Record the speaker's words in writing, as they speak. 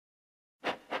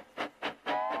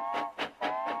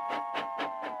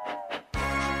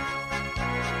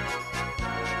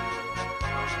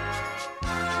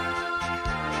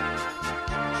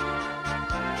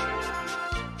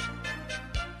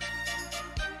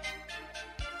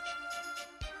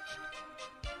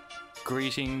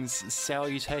greetings,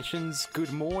 salutations,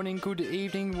 good morning, good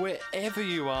evening, wherever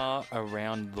you are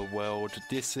around the world.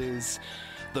 This is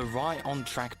the Right on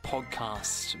Track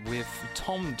podcast with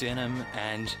Tom Denham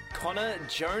and Connor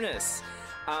Jonas.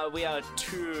 We are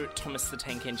two Thomas the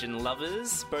Tank Engine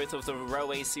lovers, both of the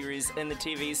Railway series and the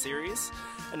TV series.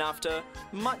 And after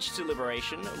much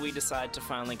deliberation, we decided to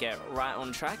finally get right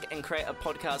on track and create a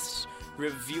podcast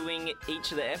reviewing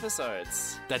each of the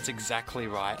episodes. That's exactly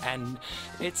right. And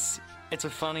it's a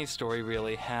funny story,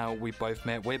 really, how we both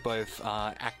met. We're both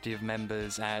active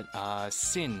members at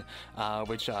SYN,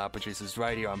 which produces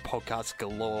radio and podcasts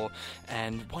galore.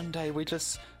 And one day we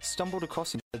just stumbled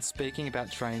across him speaking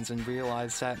about trains and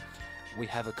realised that we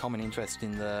have a common interest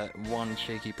in the one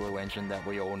cheeky blue engine that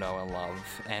we all know and love.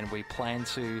 And we plan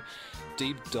to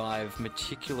deep dive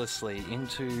meticulously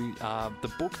into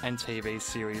the book and TV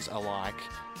series alike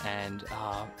and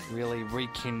really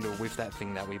rekindle with that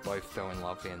thing that we both fell in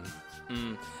love in.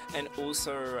 And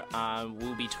also,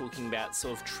 we'll be talking about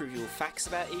sort of trivial facts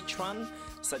about each one,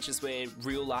 such as where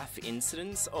real-life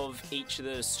incidents of each of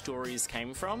the stories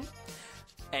came from.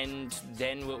 And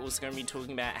then we're also going to be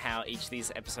talking about how each of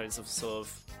these episodes have sort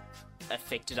of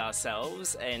affected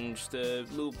ourselves and the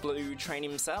little blue train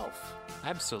himself.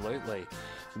 Absolutely.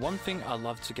 One thing I'd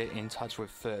love to get in touch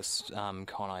with first,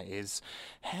 Connor, is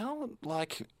how,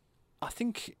 I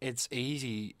think it's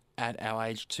easy at our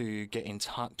age to get in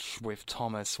touch with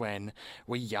Thomas when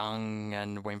we're young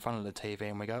and we're in front of the TV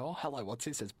and we go, oh, hello, what's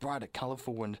this? It's bright and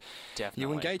colourful, and Definitely.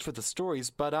 You engage with the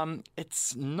stories. But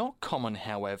it's not common,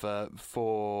 however,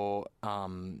 for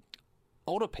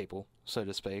older people, so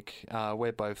to speak.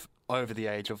 We're both over the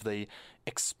age of the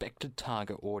expected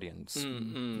target audience.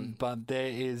 But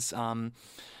there is an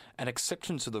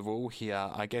exception to the rule here,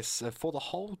 I guess, for the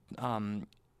whole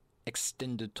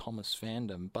extended Thomas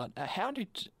fandom. But how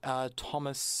did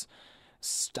Thomas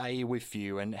stay with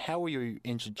you, and how were you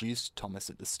introduced to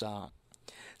Thomas at the start?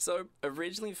 So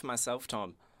originally for myself,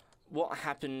 Tom, what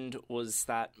happened was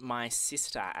that my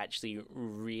sister actually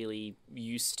really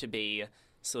used to be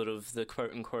sort of the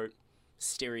quote-unquote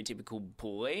stereotypical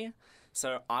boy.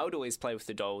 So I would always play with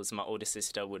the dolls and my older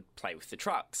sister would play with the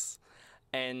trucks.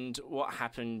 And what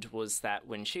happened was that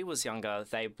when she was younger,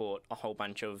 they bought a whole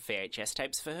bunch of VHS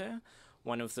tapes for her.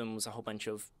 One of them was a whole bunch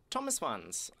of Thomas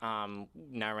ones,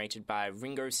 narrated by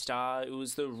Ringo Starr. It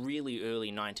was the really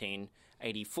early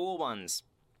 1984 ones.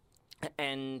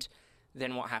 And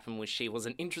then what happened was she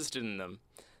wasn't interested in them.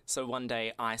 So one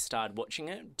day I started watching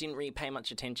it, didn't really pay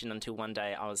much attention until one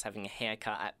day I was having a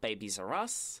haircut at Babies R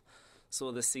Us,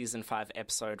 saw the season 5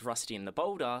 episode Rusty and the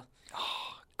Boulder.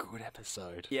 Oh, good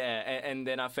episode. Yeah, and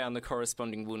then I found the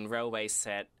corresponding Wooden Railway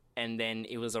set, and then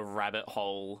it was a rabbit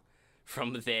hole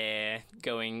from there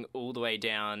going all the way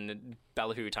down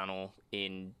Ballyhoo Tunnel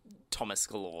in Thomas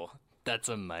galore. That's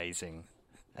amazing.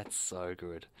 That's so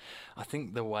good. I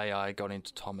think the way I got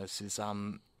into Thomas is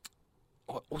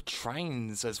or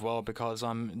trains as well, because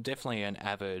I'm definitely an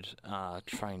avid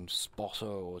train spotter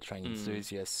or train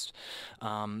enthusiast.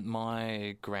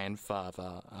 My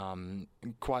grandfather,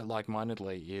 quite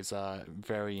like-mindedly, is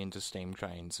very into steam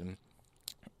trains, and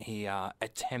he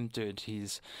attempted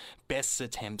his best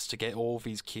attempts to get all of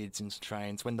his kids into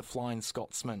trains. When the Flying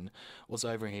Scotsman was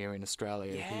over here in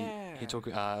Australia, he took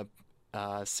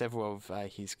several of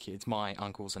his kids, my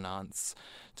uncles and aunts,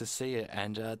 to see it,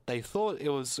 and they thought it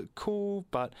was cool,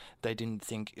 but they didn't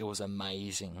think it was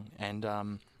amazing. And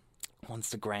once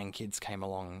the grandkids came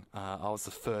along, I was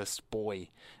the first boy,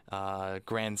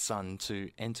 grandson to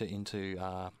enter into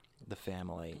the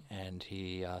family, and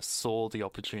he saw the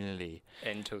opportunity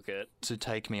and took it to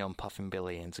take me on Puffin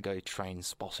Billy and to go train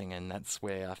spotting, and that's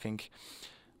where I think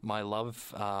my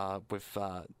love with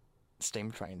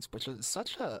steam trains, which is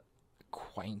such a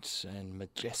quaint and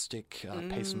majestic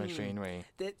piece of machinery.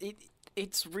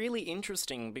 It's really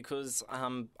interesting because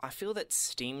I feel that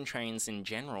steam trains in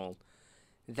general,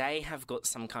 they have got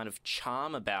some kind of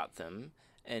charm about them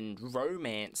and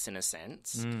romance in a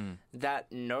sense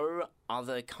that no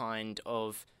other kind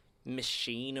of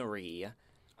machinery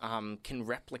can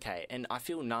replicate, and I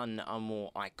feel none are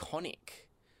more iconic,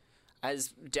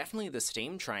 as definitely the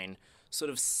steam train sort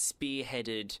of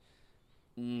spearheaded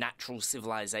natural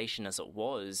civilization as it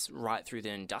was right through the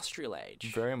industrial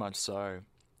age. Very much so,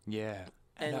 yeah.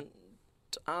 And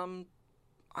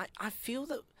I feel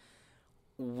that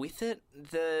with it,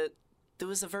 there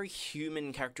was a very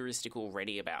human characteristic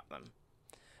already about them,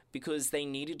 because they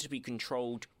needed to be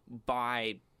controlled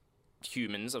by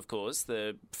humans, of course,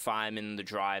 the firemen, the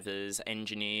drivers,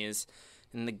 engineers,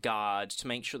 and the guard, to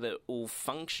make sure that it all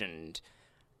functioned.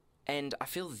 And I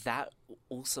feel that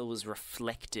also was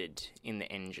reflected in the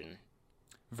engine.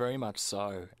 very much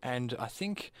so. And I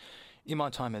think in my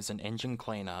time as an engine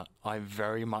cleaner, I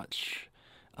very much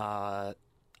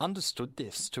understood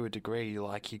this to a degree.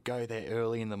 Like, you go there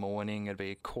early in the morning, it'd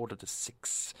be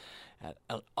 5:45 at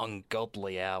an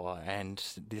ungodly hour, and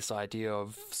this idea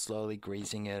of slowly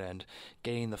greasing it and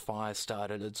getting the fire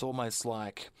started, it's almost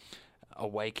like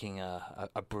awaking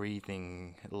a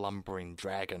breathing, lumbering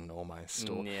dragon almost,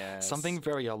 or Yes. something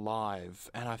very alive.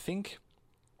 And I think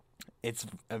it's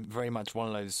very much one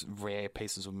of those rare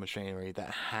pieces of machinery that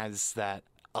has that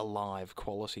alive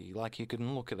quality. Like, you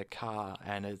can look at a car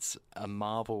and it's a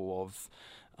marvel of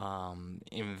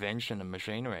invention and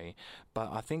machinery,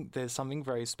 but I think there's something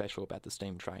very special about the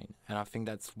steam train, and I think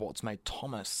that's what's made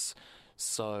Thomas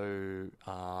so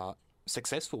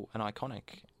successful and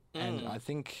iconic. And I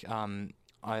think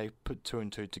I put two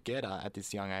and two together at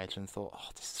this young age and thought, oh,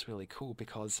 this is really cool,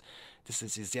 because this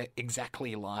is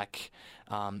exactly like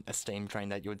a steam train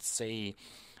that you would see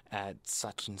at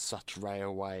such and such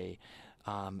railway.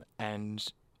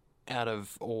 And out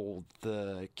of all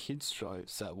the kids'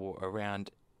 shows that were around,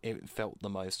 it felt the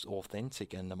most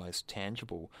authentic and the most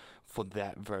tangible for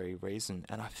that very reason.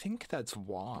 And I think that's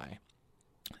why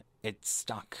it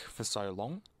stuck for so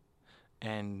long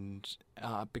and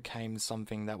became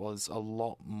something that was a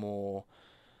lot more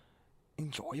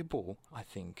enjoyable, I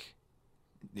think.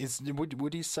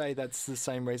 Would you say that's the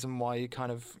same reason why you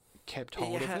kind of kept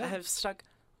hold of it? Have stuck.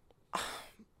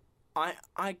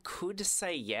 I could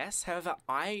say yes. However,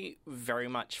 I very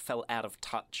much fell out of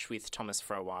touch with Thomas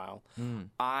for a while.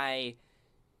 I,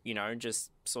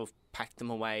 just sort of packed them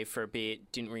away for a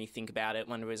bit, didn't really think about it.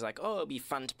 When it was like, oh, it'd be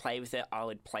fun to play with it, I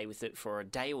would play with it for a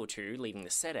day or two, leaving the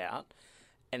set out,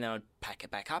 and then I'd pack it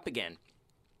back up again.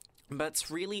 But it's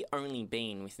really only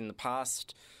been within the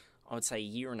past, I would say,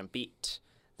 year and a bit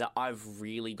that I've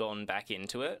really gone back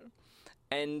into it.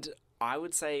 And I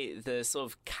would say the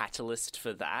sort of catalyst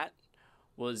for that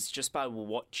was just by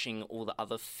watching all the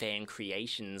other fan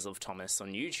creations of Thomas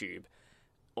on YouTube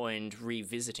and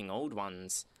revisiting old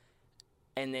ones,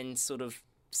 and then sort of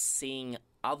seeing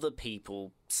other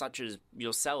people, such as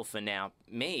yourself and now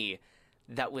me,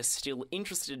 that were still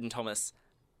interested in Thomas,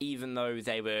 even though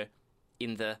they were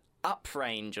in the up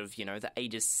range of, the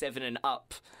ages 7 and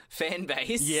up fan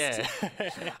base. Yeah.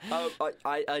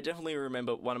 I definitely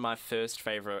remember one of my first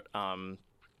favourite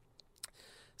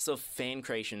sort of fan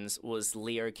creations was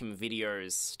Leo Kim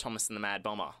Video's Thomas and the Mad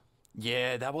Bomber.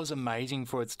 Yeah, that was amazing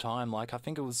for its time. Like, I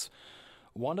think it was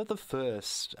one of the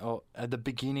first, or at the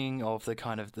beginning of the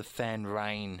kind of the fan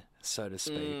reign, so to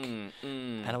speak.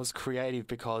 And it was creative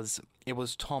because it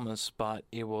was Thomas, but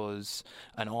it was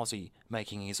an Aussie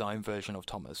making his own version of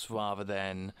Thomas rather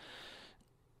than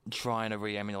trying to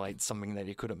re-emulate something that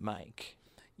he couldn't make.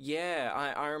 Yeah,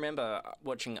 I remember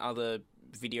watching other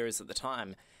videos at the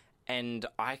time, and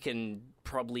I can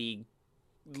probably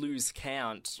lose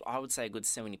count. I would say a good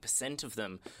 70% of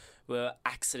them were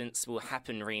accidents will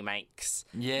happen remakes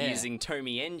using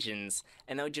Tomy engines,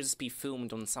 and they would just be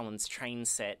filmed on someone's train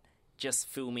set, just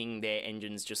filming their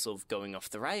engines just sort of going off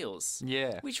the rails.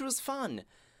 Yeah. Which was fun.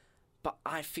 But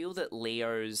I feel that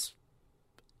Leo's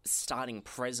starting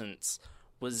presence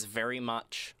was very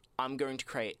much, I'm going to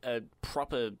create a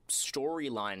proper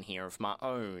storyline here of my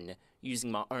own,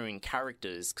 using my own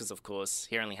characters, because of course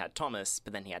he only had Thomas,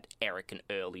 but then he had Eric and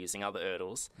Earl using other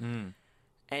Erdls.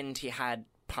 And he had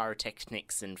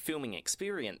pyrotechnics and filming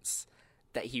experience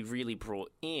that he really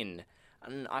brought in.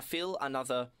 And I feel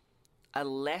a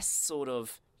less sort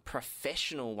of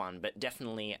professional one, but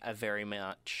definitely a very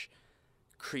much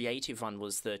creative one,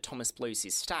 was the Thomas Blows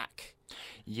His Stack.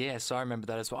 Yes, I remember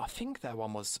that as well. I think that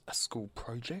one was a school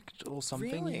project or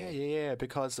something. Really? Yeah,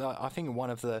 because I think one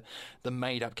of the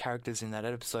made-up characters in that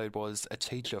episode was a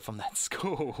teacher from that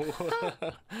school.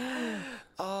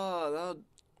 Oh,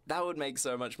 that would make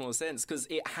so much more sense, because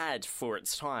it had, for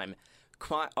its time,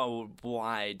 quite a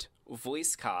wide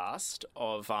voice cast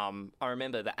of, I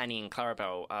remember that Annie and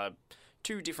Clarabelle,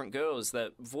 two different girls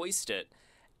that voiced it,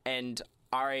 and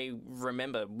I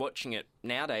remember watching it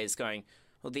nowadays going,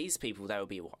 well, these people, they would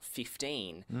be,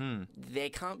 15? There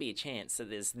can't be a chance that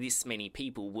there's this many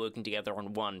people working together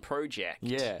on one project.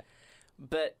 Yeah.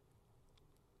 But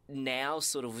now,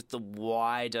 sort of with the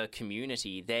wider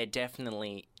community, there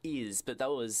definitely is, but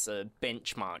that was a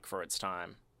benchmark for its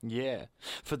time. Yeah.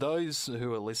 For those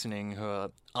who are listening who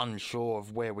are unsure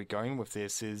of where we're going with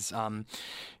this is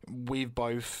we've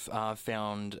both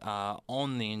found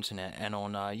on the internet and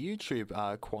on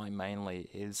YouTube quite mainly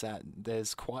is that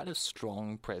there's quite a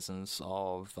strong presence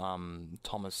of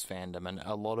Thomas fandom, and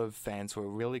a lot of fans who are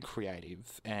really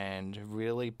creative and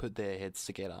really put their heads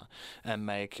together and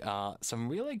make some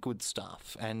really good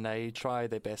stuff, and they try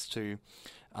their best to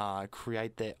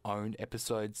create their own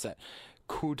episodes that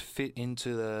could fit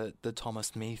into the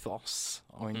Thomas mythos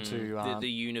or into the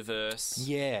universe.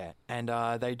 Yeah, and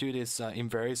they do this in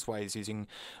various ways using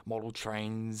model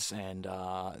trains and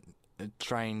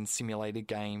train simulated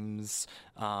games,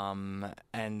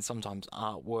 and sometimes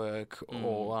artwork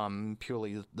or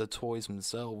purely the toys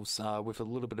themselves with a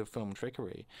little bit of film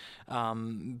trickery.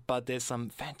 But there's some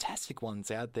fantastic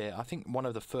ones out there. I think one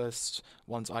of the first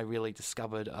ones I really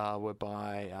discovered were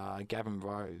by Gavin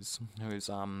Rose, who's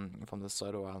from the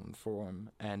Sodor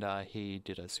Forum, and he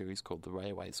did a series called The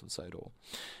Railways of Sodor.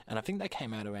 And I think they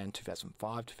came out around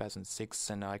 2005, 2006,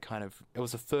 and it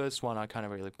was the first one I kind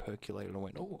of really percolated and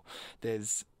went, oh,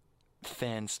 there's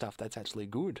fan stuff that's actually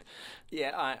good.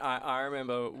 Yeah, I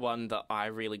remember one that I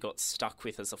really got stuck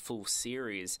with as a full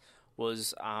series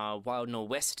was Wild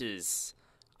Nor'Westers,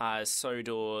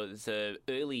 Sodor, the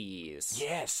early years.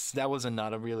 Yes, that was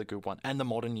another really good one. And the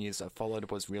modern years that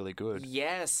followed was really good.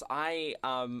 Yes, I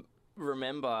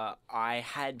remember I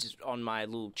had on my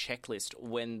little checklist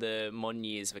when the modern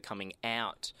years were coming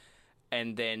out,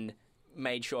 and then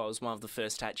made sure I was one of the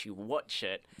first to actually watch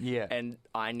it. Yeah. And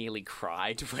I nearly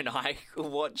cried when I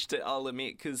watched it, I'll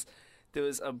admit, because there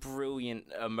was a brilliant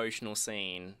emotional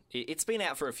scene. It's been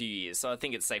out for a few years, so I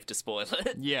think it's safe to spoil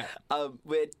it. Yeah.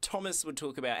 Where Thomas would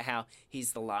talk about how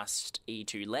he's the last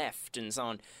E2 left and so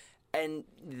on. And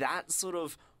that sort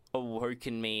of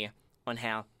awoken me on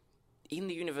how, in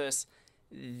the universe,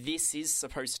 this is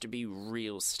supposed to be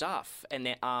real stuff, and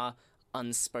there are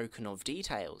unspoken of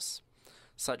details.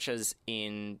 Such as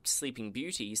in Sleeping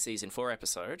Beauty, Season 4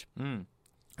 episode,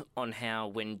 on how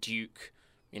when Duke,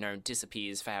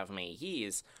 disappears for however many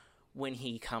years, when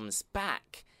he comes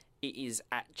back, it is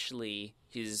actually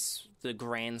the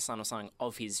grandson or something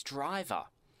of his driver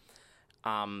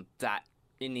that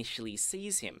initially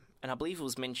sees him. And I believe it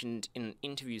was mentioned in an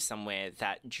interview somewhere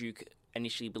that Duke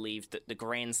initially believed that the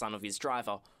grandson of his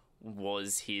driver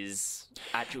was his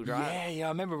actual driver. Yeah, I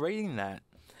remember reading that.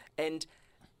 And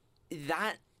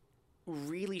that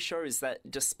really shows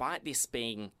that despite this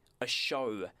being a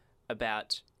show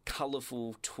about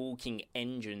colourful talking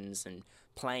engines and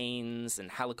planes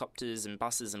and helicopters and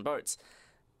buses and boats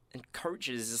and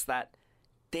coaches, is that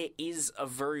there is a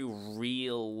very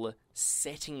real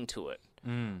setting to it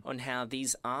on how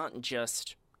these aren't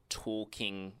just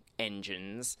talking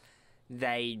engines.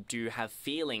 They do have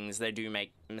feelings, they do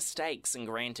make mistakes, and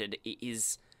granted, it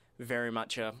is very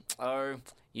much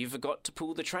you forgot to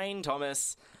pull the train,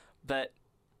 Thomas. But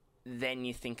then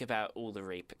you think about all the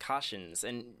repercussions,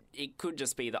 and it could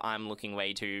just be that I'm looking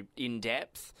way too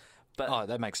in-depth. But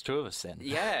that makes two of us then.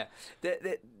 Yeah,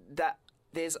 that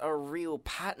there's a real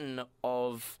pattern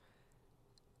of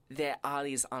there are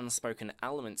these unspoken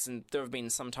elements, and there have been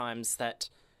some times that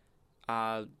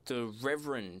the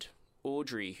Reverend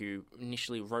Audrey, who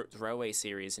initially wrote the Railway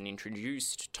series and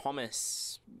introduced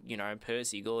Thomas,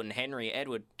 Percy, Gordon, Henry,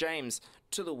 Edward, James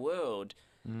to the world,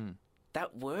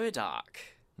 that word arc.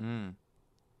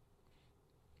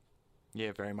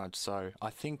 Yeah, very much so.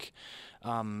 I think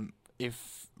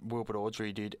if Wilbert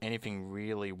Audrey did anything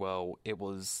really well, it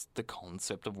was the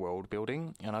concept of world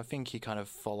building, and I think he kind of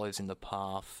follows in the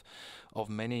path of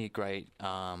many great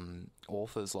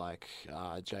authors like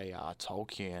J.R.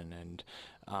 Tolkien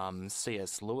and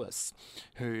C.S. Lewis,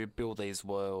 who build these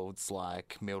worlds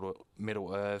like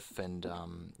Middle Earth and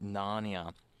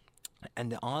Narnia.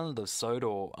 And the island of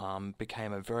Sodor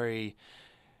became a very...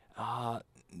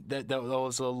 there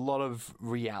was a lot of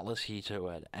reality to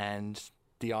it, and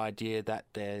the idea that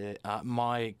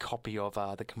my copy of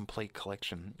the complete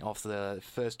collection of the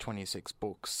first 26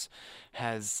 books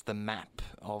has the map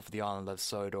of the island of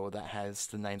Sodor that has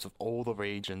the names of all the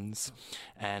regions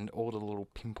and all the little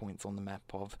pinpoints on the map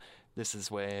of this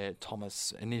is where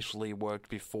Thomas initially worked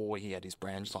before he had his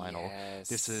branch line, or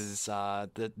this is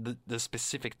the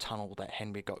specific tunnel that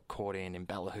Henry got caught in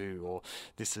Ballyhoo, or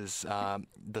this is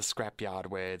the scrapyard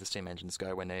where the steam engines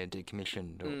go when they're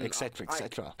decommissioned, etc.,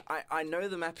 etc. I know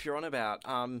the map you're on about.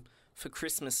 For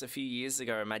Christmas a few years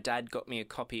ago, my dad got me a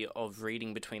copy of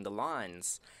Reading Between the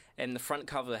Lines, and the front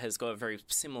cover has got a very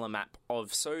similar map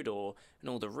of Sodor and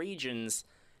all the regions.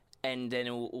 And then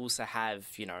it will also have,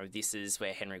 this is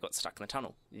where Henry got stuck in the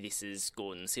tunnel. This is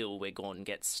Gordon's Hill, where Gordon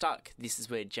gets stuck. This is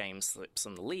where James slips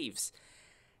on the leaves.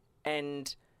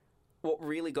 And what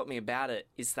really got me about it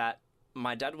is that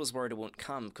my dad was worried it wouldn't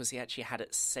come because he actually had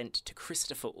it sent to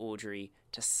Christopher Audrey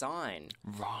to sign.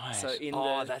 Right. So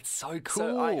that's so cool.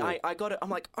 So I got it. I'm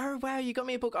like, oh, wow, you got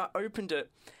me a book. I opened it,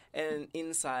 and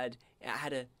inside it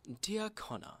had a, "Dear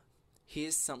Connor,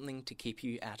 here's something to keep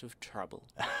you out of trouble.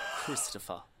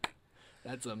 Christopher."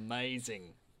 That's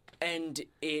amazing. And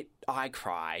I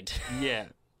cried.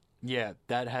 Yeah,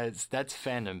 that's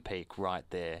fandom peak right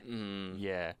there.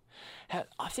 Yeah.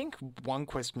 I think one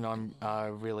question I'm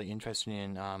really interested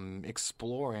in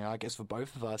exploring, I guess for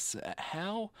both of us,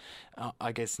 how,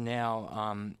 I guess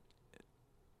now,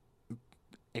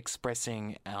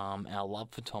 expressing our love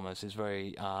for Thomas is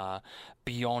very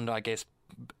beyond, I guess,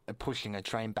 pushing a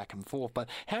train back and forth. But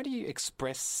how do you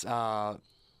express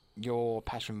your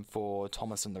passion for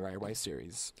Thomas and the Railway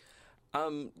series?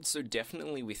 So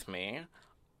definitely with me,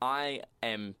 I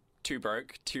am too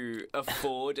broke to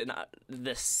afford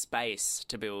the space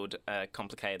to build a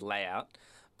complicated layout,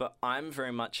 but I'm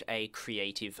very much a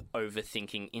creative,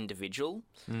 overthinking individual.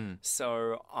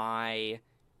 So I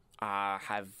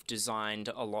have designed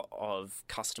a lot of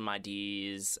custom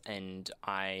ideas, and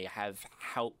I have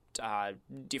helped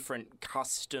different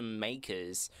custom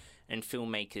makers and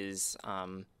filmmakers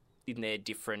in their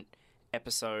different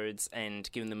episodes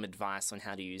and giving them advice on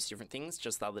how to use different things.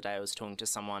 Just the other day I was talking to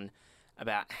someone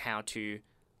about how to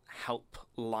help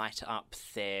light up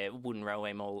their wooden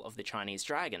railway mall of the Chinese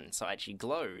dragon, so it actually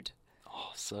glowed.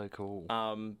 Oh, so cool.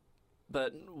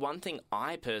 But one thing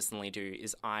I personally do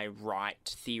is I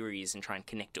write theories and try and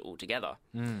connect it all together.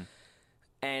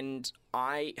 And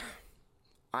I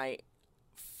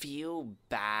feel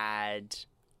bad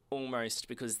almost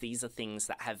because these are things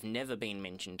that have never been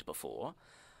mentioned before.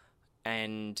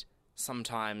 And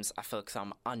sometimes I feel like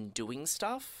I'm undoing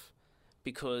stuff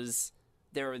because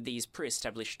there are these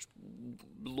pre-established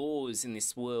laws in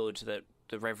this world that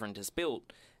the Reverend has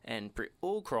built and Britt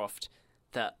Allcroft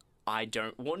that I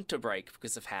don't want to break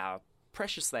because of how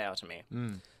precious they are to me.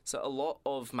 So a lot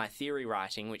of my theory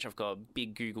writing, which I've got a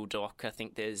big Google Doc, I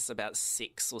think there's about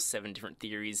 6 or 7 different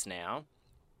theories now,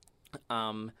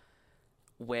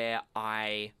 where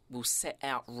I will set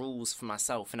out rules for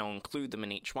myself and I'll include them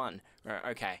in each one. Right,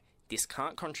 okay, this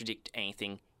can't contradict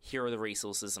anything. Here are the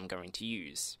resources I'm going to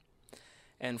use.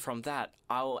 And from that,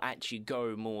 I'll actually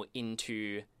go more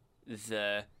into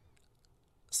the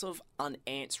sort of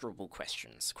unanswerable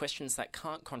questions that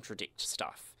can't contradict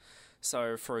stuff.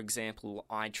 So, for example,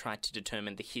 I tried to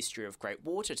determine the history of Great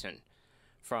Waterton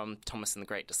from Thomas and the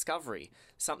Great Discovery,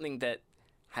 something that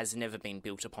has never been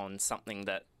built upon, something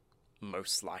that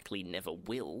most likely never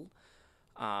will,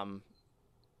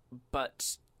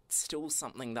 but still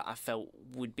something that I felt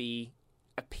would be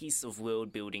a piece of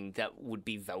world building that would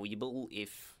be valuable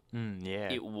if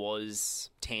it was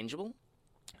tangible.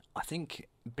 I think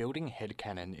building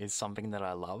headcanon is something that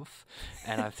I love,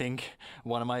 and I think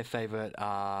one of my favourite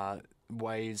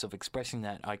ways of expressing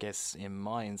that, I guess, in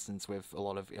my instance with a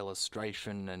lot of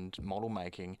illustration and model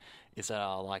making, is that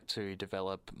I like to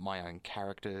develop my own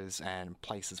characters and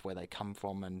places where they come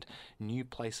from and new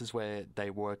places where they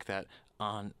work that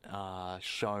aren't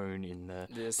shown in the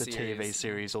TV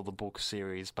series or the book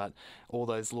series, but all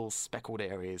those little speckled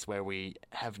areas where we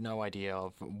have no idea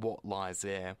of what lies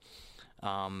there.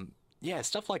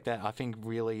 Stuff like that. I think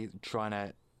really trying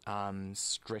to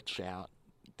stretch out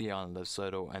the island of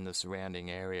Sodor and the surrounding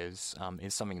areas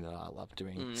is something that I love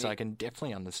doing. So I can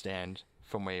definitely understand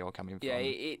from where you're coming from. Yeah,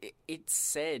 it's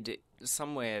said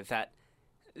somewhere that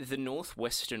the North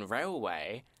Western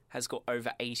Railway has got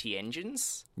over 80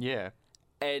 engines. Yeah.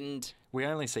 And we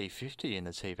only see 50 in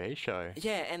the TV show.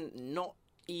 Yeah, and not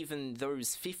even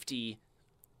those 50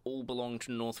 all belong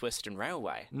to North Western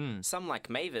Railway. Some, like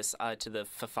Mavis, are to the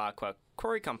Fafarqua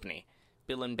Quarry Company.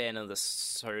 Bill and Ben are the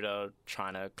Soda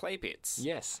China clay pits.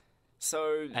 Yes.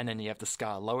 So, and then you have the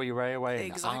Skarloey Railway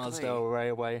and the Arsdale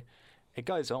Railway. It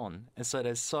goes on. And so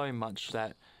there's so much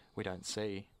that we don't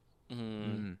see.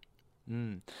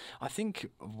 I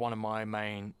think one of my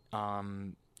main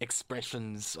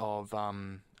expressions of,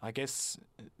 I guess,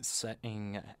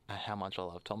 saying how much I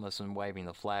love Thomas and waving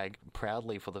the flag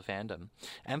proudly for the fandom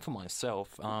and for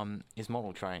myself is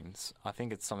model trains. I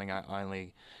think it's something I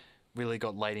only really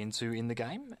got laid into in the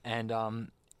game, and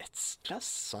it's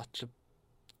just such a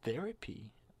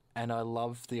therapy. And I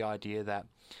love the idea that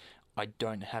I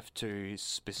don't have to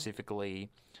specifically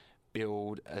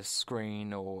build a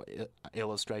screen or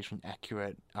illustration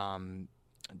accurate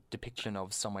depiction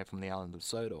of somewhere from the island of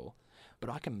Sodor, but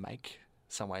I can make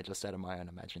some way just out of my own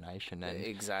imagination and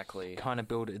Exactly. kind of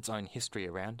build its own history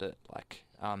around it. Like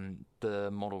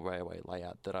the model railway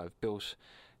layout that I've built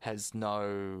has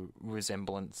no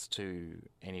resemblance to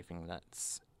anything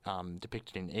that's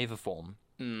depicted in either form.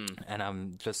 And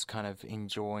I'm just kind of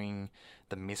enjoying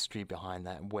the mystery behind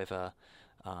that, whether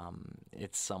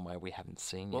it's somewhere we haven't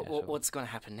seen yet. What's going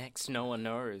to happen next? No one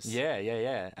knows.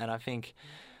 Yeah. And I think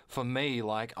for me,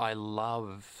 like, I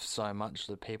love so much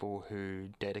the people who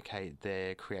dedicate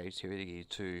their creativity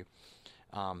to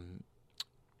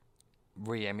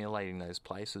re-emulating those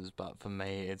places. But for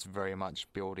me, it's very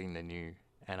much building the new.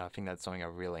 And I think that's something I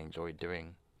really enjoy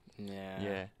doing.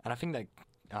 Yeah. And I think that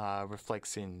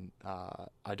reflects in...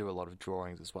 I do a lot of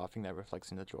drawings as well. I think that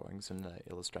reflects in the drawings and the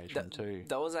illustration too.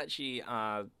 That was actually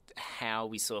how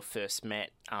we sort of first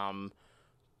met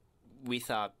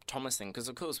with Thomas thing, because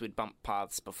of course we'd bumped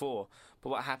paths before. But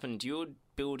what happened, you were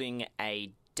building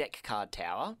a deck card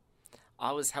tower.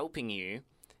 I was helping you.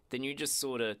 Then you just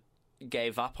sort of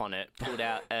gave up on it, pulled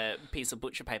out a piece of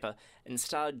butcher paper and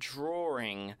started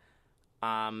drawing...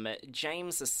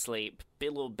 James asleep,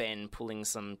 Bill or Ben pulling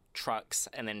some trucks,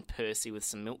 and then Percy with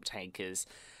some milk takers.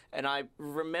 And I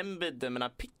remembered them and I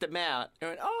picked them out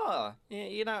and went, oh,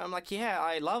 I'm like, yeah,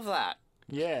 I love that.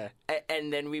 Yeah.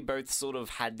 And then we both sort of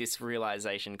had this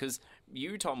realization, because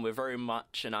you, Tom, were very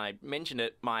much, and I mentioned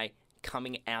it, my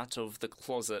coming out of the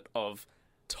closet of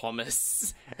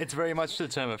Thomas. It's very much the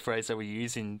term of phrase that we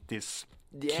use in this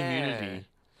community.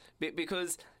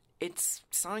 Because it's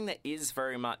something that is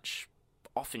very much...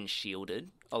 often shielded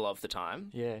a lot of the time.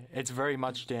 Yeah, it's very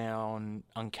much down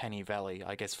uncanny valley,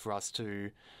 I guess, for us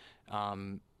to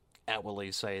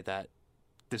outwardly say that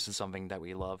this is something that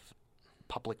we love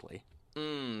publicly.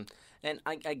 And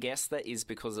I guess that is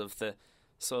because of the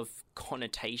sort of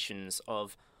connotations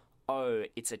of, oh,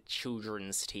 it's a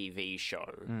children's TV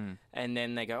show. And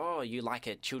then they go, oh, you like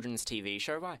a children's TV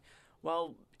show? Why?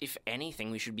 Well, if anything,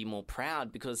 we should be more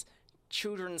proud, because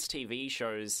children's TV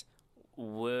shows...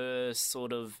 were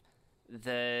sort of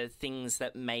the things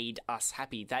that made us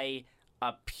happy. They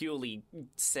are purely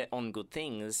set on good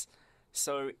things.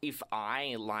 So if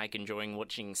I like enjoying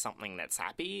watching something that's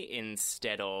happy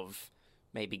instead of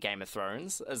maybe Game of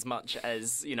Thrones, as much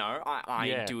as,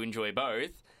 I do enjoy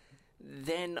both,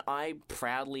 then I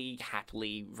proudly,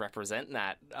 happily represent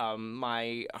that.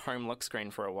 My home lock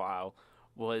screen for a while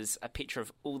was a picture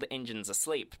of all the engines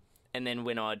asleep. And then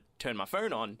when I'd turn my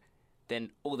phone on, then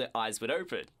all their eyes would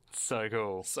open. So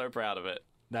cool. So proud of it.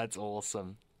 That's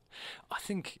awesome. I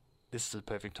think this is a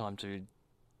perfect time to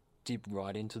dip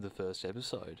right into the first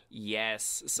episode.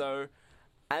 Yes. So,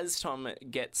 as Tom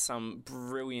gets some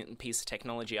brilliant piece of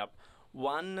technology up,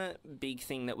 one big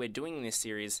thing that we're doing in this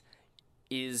series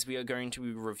is we are going to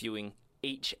be reviewing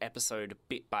each episode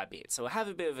bit by bit. So we'll have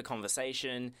a bit of a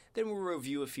conversation, then we'll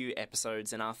review a few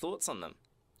episodes and our thoughts on them.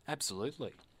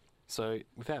 Absolutely. So,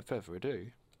 without further ado...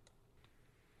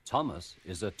 Thomas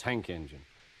is a tank engine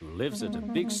who lives at a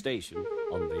big station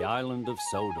on the island of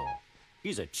Sodor.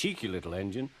 He's a cheeky little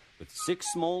engine with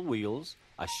 6 small wheels,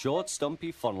 a short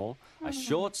stumpy funnel, a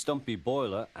short stumpy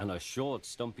boiler, and a short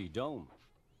stumpy dome.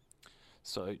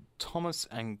 So, Thomas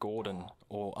and Gordon,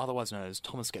 or otherwise known as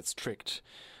Thomas Gets Tricked,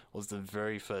 was the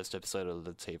very first episode of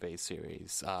the TV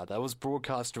series that was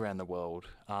broadcast around the world.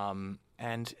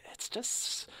 And it's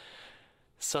just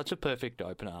such a perfect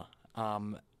opener.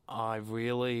 I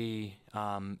really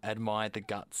admired the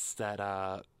guts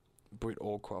that Britt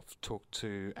Allcroft took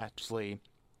to actually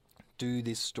do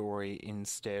this story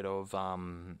instead of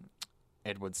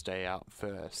Edward's Day Out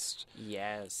first.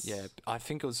 Yes. Yeah, I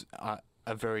think it was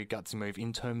a very gutsy move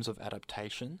in terms of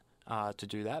adaptation to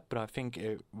do that, but I think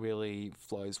it really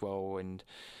flows well, and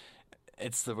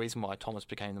it's the reason why Thomas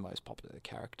became the most popular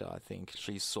character. I think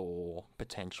she saw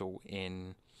potential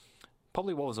in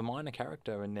probably what was a minor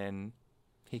character, and then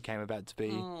he came about to be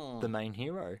the main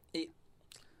hero.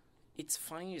 It's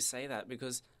funny you say that,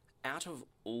 because out of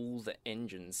all the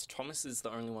engines, Thomas is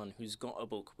the only one who's got a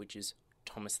book, which is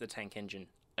Thomas the Tank Engine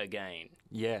again.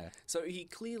 Yeah. So he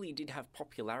clearly did have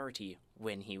popularity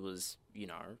when he was,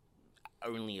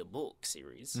 only a book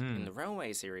series in the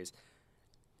Railway series.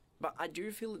 But I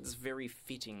do feel it's very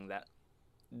fitting that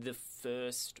the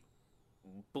first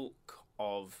book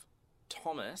of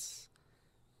Thomas,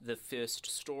 the first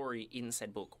story in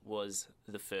said book, was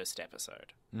the first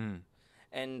episode.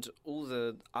 And all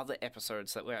the other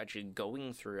episodes that we're actually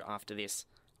going through after this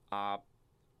are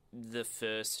the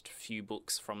first few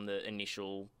books from the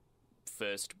initial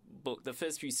first book, the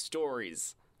first few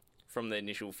stories from the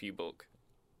initial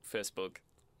first book.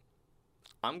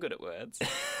 I'm good at words.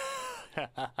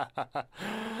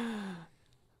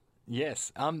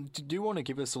 Yes. Do you want to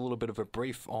give us a little bit of a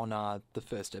brief on the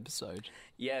first episode?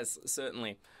 Yes,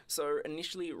 certainly. So,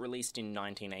 initially released in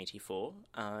 1984,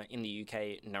 in the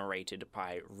UK, narrated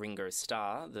by Ringo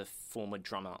Starr, the former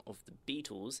drummer of the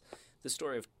Beatles, the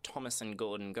story of Thomas and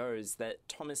Gordon goes that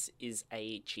Thomas is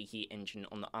a cheeky engine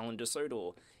on the island of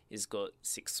Sodor. He's got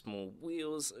 6 small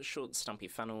wheels, a short stumpy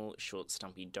funnel, short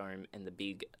stumpy dome, and the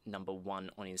big number 1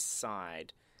 on his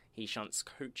side. He shunts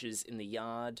coaches in the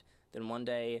yard, then one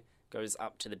day goes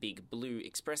up to the big blue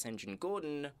express engine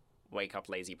Gordon, wake up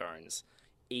lazy bones.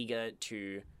 Eager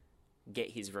to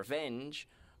get his revenge,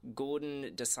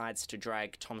 Gordon decides to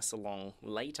drag Thomas along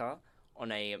later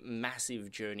on a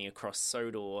massive journey across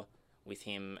Sodor with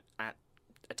him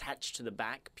attached to the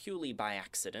back purely by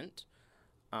accident,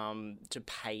 to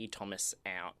pay Thomas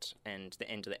out. And the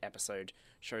end of the episode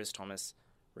shows Thomas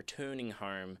returning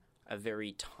home, a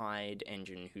very tired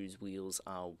engine whose wheels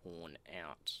are worn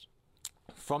out.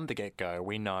 From the get-go,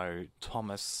 we know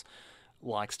Thomas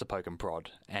likes to poke and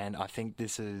prod, and I think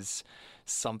this is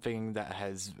something that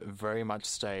has very much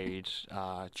stayed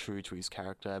true to his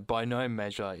character. By no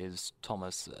measure is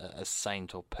Thomas a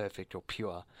saint or perfect or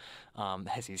pure,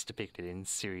 as he's depicted in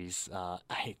series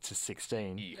 8 to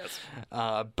 16. Yes.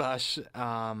 But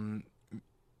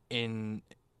in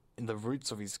the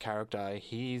roots of his character,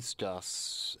 he's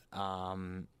just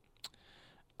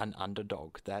an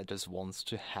underdog that just wants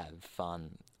to have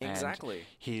fun. Exactly. And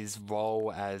his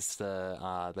role as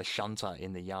the shunter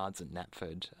in the yards at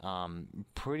Knapford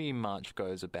pretty much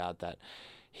goes about that.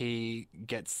 He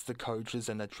gets the coaches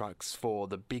and the trucks for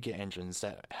the bigger engines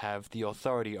that have the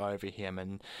authority over him,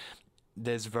 and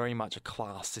there's very much a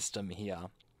class system here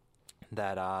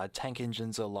that tank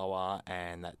engines are lower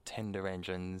and that tender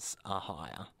engines are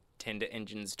higher. Tender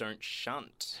engines don't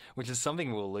shunt. Which is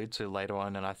something we'll allude to later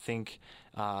on, and I think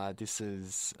this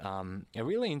is a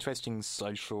really interesting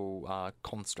social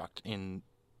construct in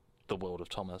the world of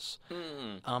Thomas.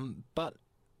 But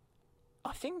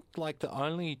I think like the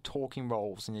only talking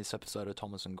roles in this episode are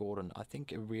Thomas and Gordon. I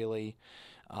think it really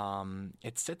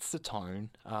it sets the tone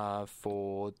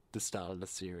for the start of the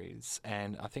series,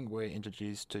 and I think we're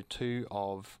introduced to 2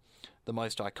 of the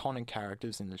most iconic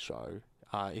characters in the show.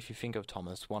 If you think of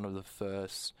Thomas, one of the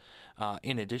first,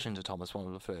 in addition to Thomas, one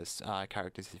of the first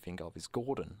characters you think of is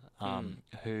Gordon,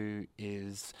 who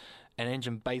is an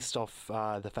engine based off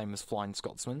the famous Flying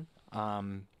Scotsman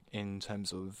in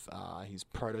terms of his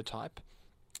prototype,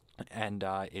 and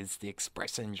is the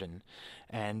express engine.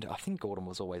 And I think Gordon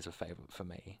was always a favourite for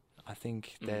me. I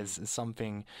think there's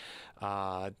something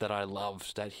that I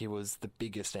loved, that he was the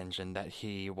biggest engine, that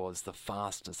he was the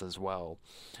fastest as well.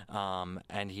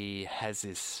 And he has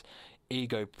this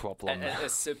ego problem. A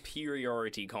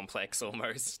superiority complex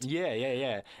almost.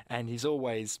 Yeah. And he's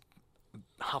always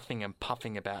huffing and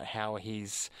puffing about how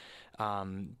he's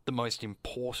the most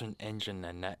important engine,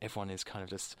 and that everyone is kind of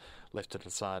just left it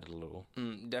aside a little.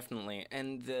 Definitely.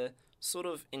 And the sort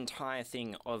of entire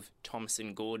thing of Thomas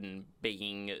and Gordon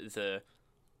being the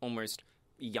almost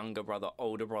younger brother,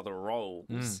 older brother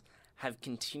roles have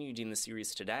continued in the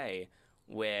series today,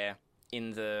 where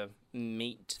in the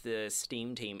Meet the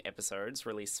Steam Team episodes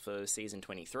released for season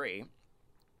 23,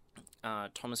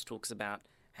 Thomas talks about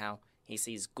how he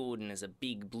sees Gordon as a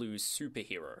big blue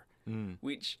superhero,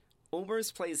 which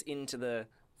almost plays into the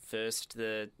first,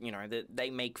 that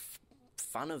they make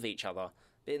fun of each other.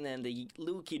 And then the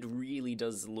little kid really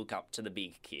does look up to the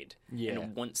big kid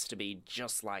and wants to be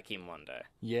just like him one day.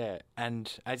 Yeah,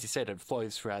 and as you said, it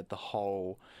flows throughout the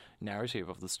whole narrative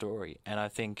of the story. And I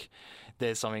think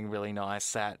there's something really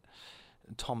nice that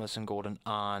Thomas and Gordon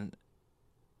aren't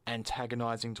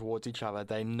antagonizing towards each other.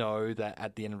 They know that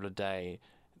at the end of the day,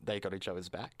 they got each other's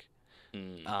back.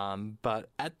 But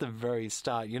at the very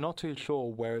start, you're not too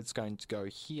sure where it's going to go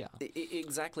here.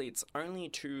 Exactly. It's only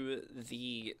to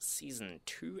the season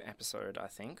 2 episode, I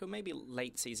think, or maybe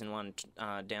late season 1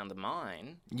 down the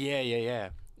mine. Yeah.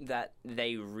 That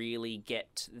they really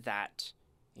get that,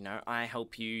 I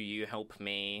help you, you help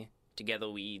me. Together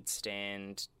we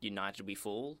stand, united we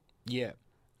fall. Yeah.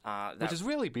 Which is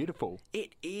really beautiful.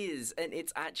 It is. And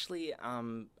it's actually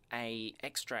a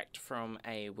extract from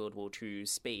a World War II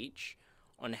speech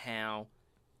on how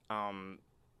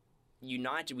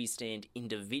united we stand,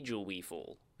 individual we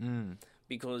fall.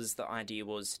 Because the idea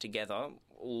was together,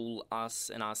 all us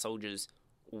and our soldiers,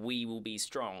 we will be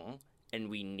strong and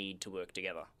we need to work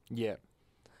together. Yeah.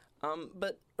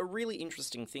 But a really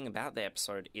interesting thing about the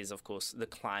episode is, of course, the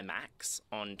climax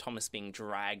on Thomas being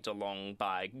dragged along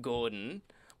by Gordon.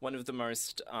 One of the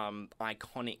most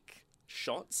iconic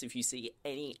shots. If you see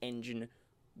any engine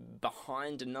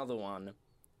behind another one,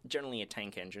 generally a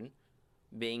tank engine,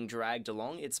 being dragged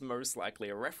along, it's most likely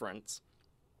a reference.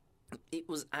 It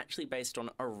was actually based on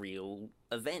a real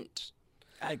event.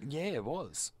 Yeah, it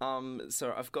was.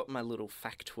 So I've got my little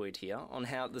factoid here on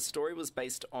how the story was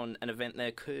based on an event that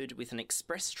occurred with an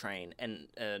express train and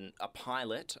a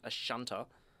pilot, a shunter,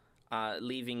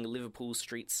 leaving Liverpool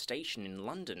Street Station in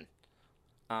London.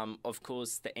 Of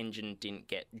course, the engine didn't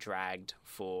get dragged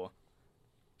for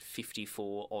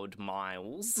 54 odd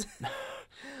miles,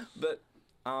 but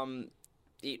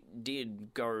it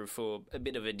did go for a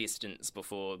bit of a distance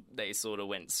before they sort of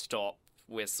went, stop,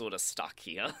 we're sort of stuck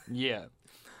here. Yeah.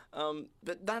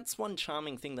 But that's one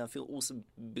charming thing that I feel also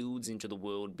builds into the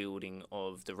world building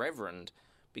of the Reverend,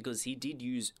 because he did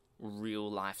use real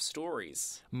life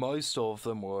stories. Most of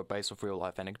them were based off real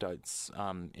life anecdotes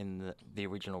in the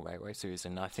original Railway series,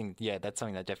 and I think, yeah, that's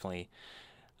something that definitely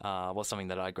was something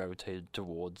that I gravitated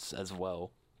towards as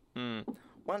well.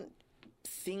 One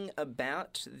thing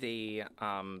about the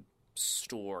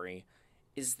story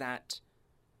is that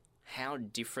how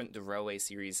different the Railway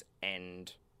series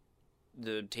and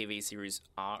the TV series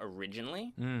are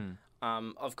originally.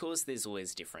 Of course, there's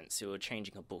always difference. You're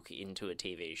changing a book into a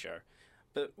TV show.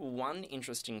 But one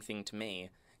interesting thing to me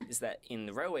is that in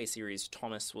the Railway series,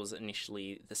 Thomas was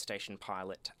initially the station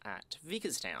pilot at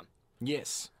Vickerstown.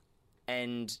 Yes.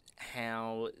 And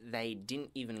how they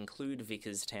didn't even include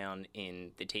Vickerstown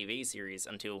in the TV series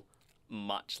until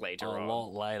much later on. A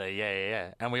lot later,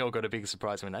 yeah. And we all got a big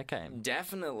surprise when that came.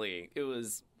 Definitely. It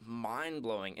was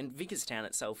mind-blowing. And Vickerstown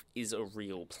itself is a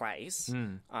real place.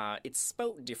 It's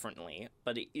spelt differently,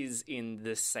 but it is in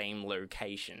the same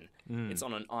location. It's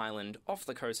on an island off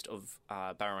the coast of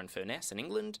Barrow-in-Furness in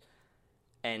England.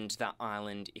 And that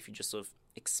island, if you just sort of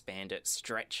expand it,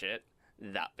 stretch it,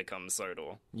 that becomes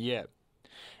Sodor. Yeah.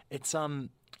 It's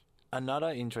another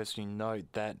interesting note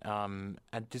that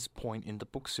at this point in the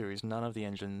book series, none of the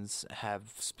engines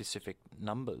have specific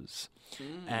numbers.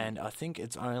 And I think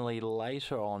it's only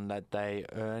later on that they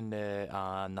earn their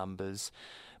numbers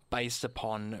based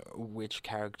upon which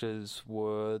characters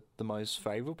were the most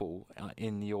favourable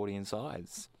in the audience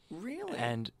eyes. Really?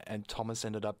 And Thomas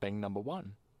ended up being number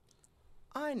one.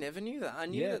 I never knew that. I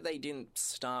knew Yeah. that they didn't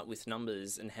start with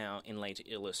numbers and how in later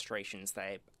illustrations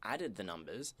they added the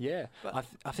numbers. Yeah, But-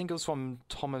 I think it was from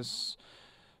Thomas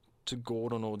to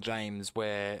Gordon or James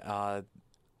where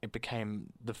it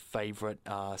became the favourite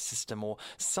system or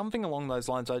something along those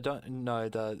lines. I don't know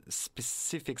the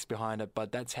specifics behind it,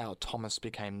 but that's how Thomas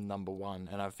became number one,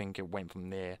 and I think it went from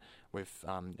there with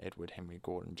Edward Henry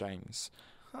Gordon James.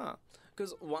 Huh.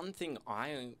 Because one thing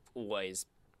I always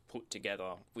put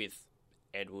together with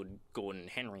Edward, Gordon, and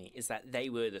Henry is that they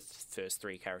were the first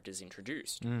three characters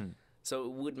introduced. So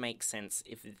it would make sense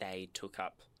if they took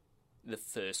up the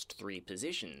first three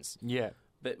positions. Yeah,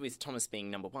 But with Thomas being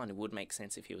number one, it would make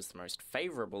sense if he was the most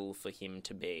favourable for him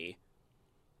to be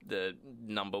the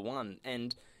number one.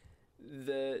 And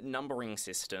the numbering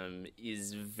system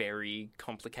is very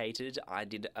complicated. I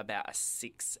did about a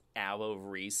 6-hour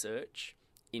research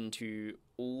into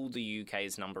all the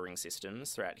UK's numbering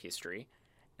systems throughout history,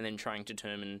 and then trying to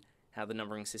determine how the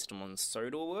numbering system on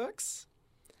Sodor works.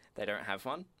 They don't have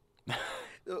one.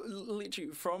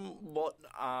 Literally, from what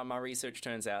my research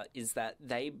turns out, is that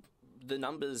the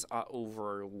numbers are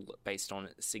overall based on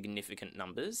significant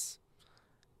numbers,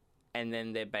 and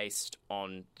then they're based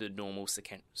on the normal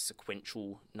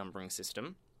sequential numbering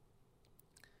system.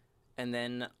 And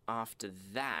then after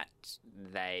that,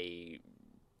 they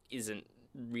isn't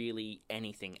really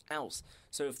anything else.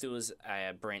 So if there was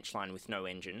a branch line with no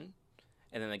engine,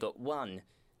 and then they got one,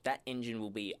 that engine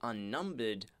will be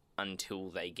unnumbered until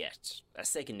they get a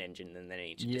second engine, and they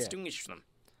need to distinguish them.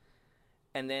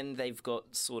 And then they've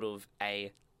got sort of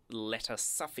a letter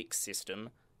suffix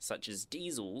system, such as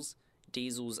diesels.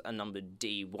 Diesels are numbered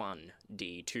D1,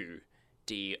 D2,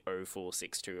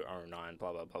 D046209,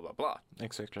 blah, blah, blah, blah, blah.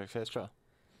 etc., etc.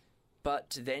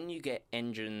 But then you get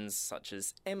engines such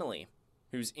as Emily,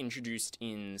 who's introduced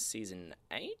in season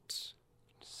 8?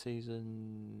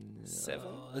 Season 7?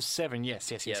 7,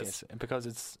 yes. Yes. Because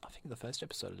it's, I think, the first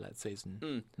episode of that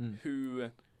season. Who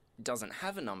doesn't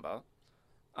have a number.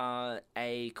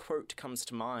 A quote comes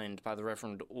to mind by the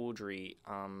Reverend Audrey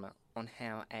on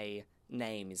how a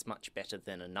name is much better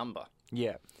than a number.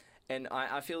 Yeah. And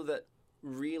I feel that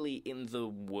really in the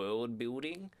world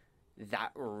building,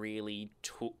 that really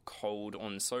took hold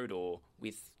on Sodor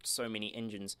with so many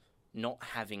engines not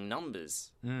having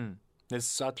numbers. There's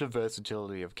such a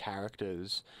versatility of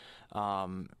characters,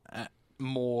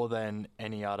 more than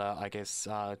any other, I guess,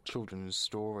 children's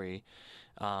story.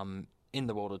 in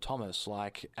the world of Thomas.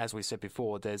 Like, as we said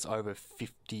before, there's over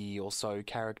 50 or so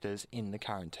characters in the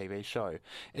current TV show.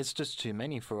 It's just too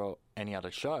many for any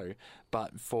other show,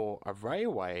 but for a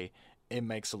railway, it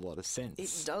makes a lot of sense.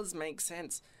 It does make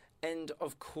sense. And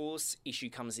of course, issue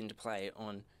comes into play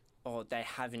on, oh, they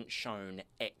haven't shown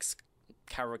X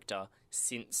character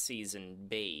since season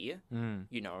B.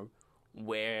 You know,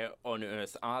 where on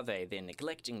earth are they? They're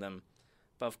neglecting them.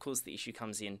 But of course, the issue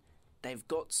comes in, they've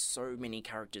got so many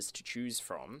characters to choose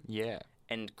from. Yeah.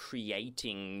 And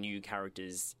creating new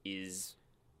characters is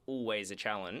always a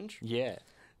challenge. Yeah.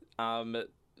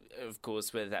 Of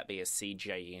course, whether that be a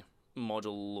CG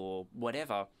model or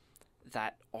whatever,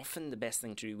 that often the best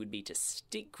thing to do would be to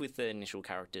stick with the initial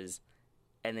characters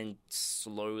and then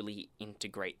slowly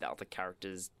integrate the other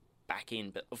characters back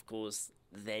in. But of course,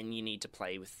 then you need to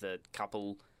play with the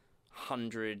couple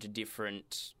hundred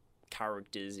different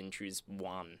characters and choose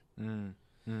one. And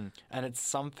it's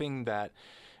something that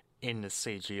in the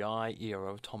CGI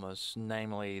era of Thomas,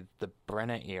 namely the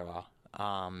Brenner era,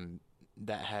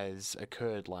 that has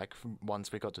occurred, like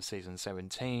once we got to season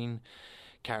 17,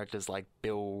 characters like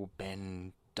Bill,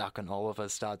 Ben, Duck and Oliver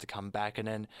started to come back, and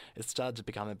then it started to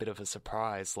become a bit of a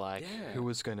surprise, like who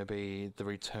was going to be the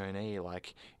returnee.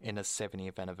 Like in a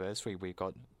 70th anniversary, we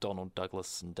got Donald,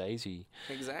 Douglas and Daisy.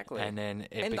 Exactly. And then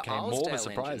it And the became more of a Arsdale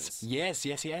surprise.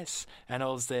 engines. Yes. And it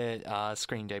was their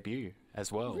screen debut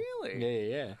as well. Really?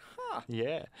 Yeah. Huh.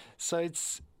 Yeah. So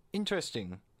it's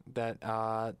interesting that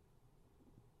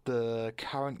the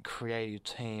current creative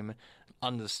team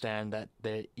understand that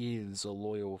there is a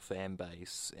loyal fan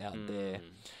base out there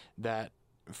that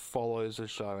follows the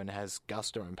show and has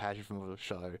gusto and passion for the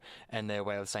show, and their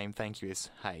way of saying thank you is,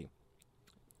 hey,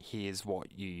 here's what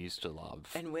you used to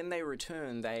love. And when they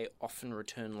return, they often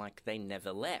return like they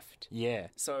never left. Yeah.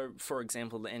 So, for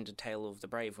example, the end of Tale of the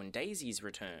Brave, when Daisy's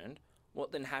returned,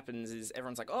 what then happens is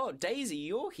everyone's like, oh, Daisy,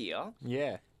 you're here.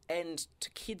 Yeah. And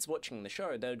to kids watching the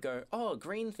show, they would go, oh,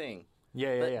 green thing.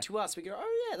 Yeah. But to us, we go,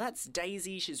 oh yeah, that's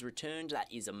Daisy. She's returned.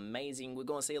 That is amazing. We're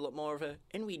going to see a lot more of her.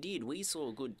 And we did. We saw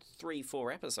a good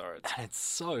 3-4 episodes. And it's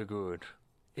so good.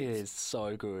 It is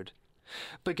so good.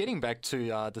 But getting back to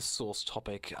the source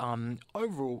topic,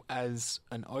 overall, as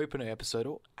an opener episode,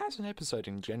 or as an episode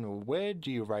in general, where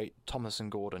do you rate Thomas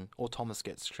and Gordon, or Thomas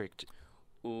Gets Tricked?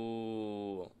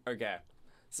 Ooh, okay.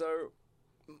 So,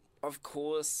 of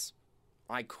course,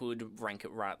 I could rank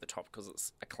it right at the top because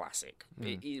it's a classic.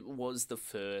 It was the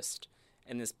first,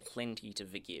 and there's plenty to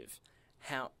forgive.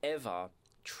 However,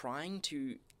 trying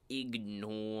to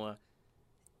ignore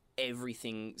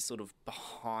everything sort of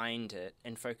behind it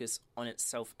and focus on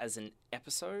itself as an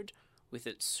episode with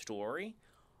its story,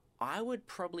 I would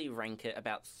probably rank it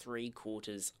about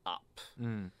 3/4 up.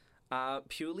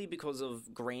 Purely because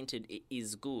of, granted, it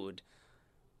is good,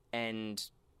 and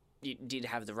it did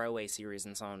have the Railway series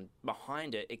and so on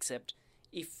behind it, except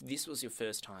if this was your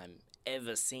first time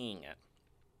ever seeing it,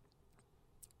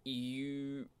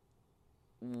 you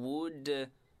would,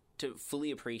 to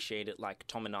fully appreciate it like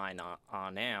Tom and I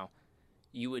are now,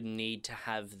 you would need to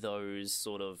have those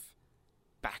sort of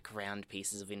background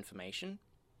pieces of information.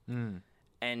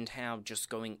 And how just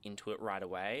going into it right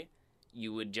away,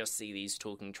 you would just see these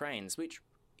talking trains, which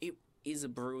it is a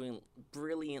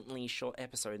brilliantly shot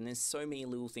episode, and there's so many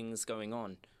little things going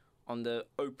on. On the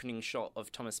opening shot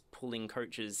of Thomas pulling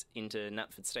coaches into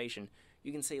Knapford Station,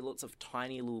 you can see lots of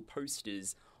tiny little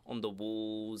posters on the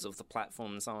walls of the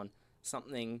platform and so on.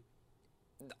 Something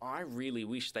I really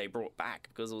wish they brought back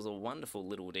because it was a wonderful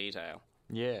little detail.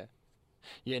 Yeah.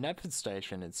 Yeah, Knapford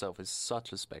Station itself is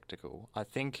such a spectacle. I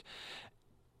think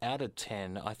out of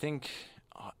 10,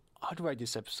 I'd rate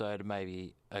this episode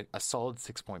maybe a solid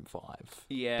 6.5.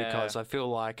 Yeah. Because I feel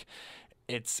like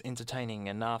it's entertaining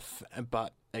enough,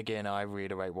 but again, I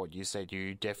reiterate what you said.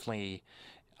 You definitely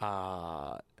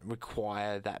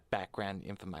require that background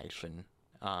information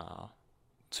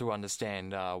to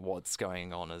understand what's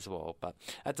going on as well. But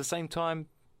at the same time,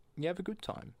 you have a good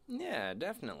time. Yeah,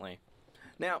 definitely.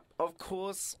 Now, of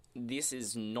course, this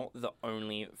is not the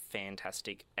only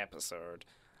fantastic episode.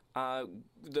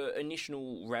 The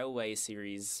initial Railway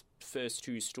series first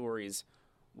 2 stories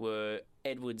were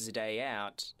Edward's Day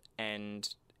Out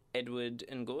and Edward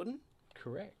and Gordon.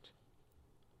 Correct.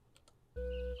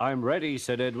 I'm ready,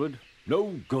 said Edward.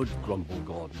 No good, grumbled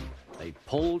Gordon. They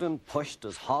pulled and pushed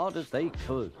as hard as they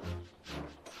could.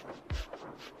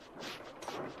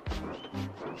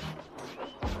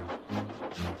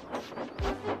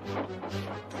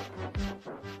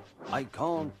 I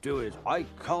can't do it. I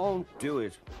can't do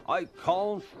it. I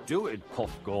can't do it,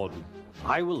 puffed Gordon.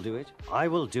 I will do it. I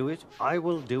will do it. I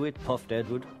will do it, puffed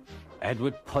Edward.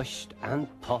 Edward pushed and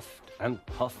puffed and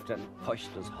puffed and pushed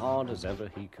as hard as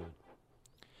ever he could.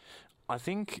 I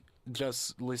think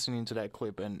just listening to that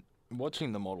clip and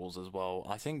watching the models as well,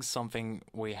 I think something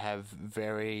we have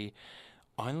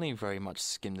only very much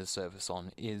skimmed the surface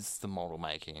on is the model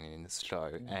making in this show.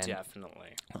 And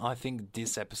Definitely. I think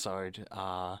this episode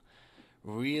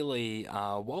really,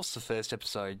 whilst the first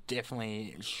episode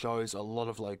definitely shows a lot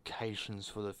of locations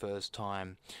for the first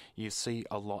time, you see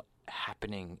a lot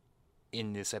happening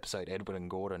in this episode, Edward and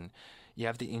Gordon. You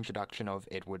have the introduction of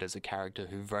Edward as a character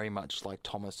who very much like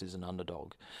Thomas is an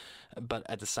underdog. But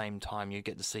at the same time, you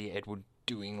get to see Edward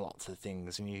doing lots of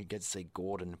things, and you get to see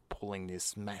Gordon pulling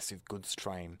this massive goods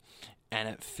train. And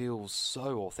it feels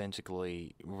so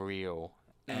authentically real.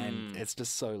 And it's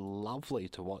just so lovely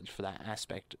to watch for that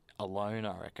aspect alone,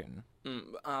 I reckon.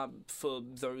 For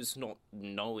those not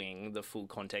knowing the full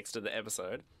context of the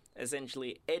episode,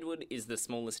 essentially, Edward is the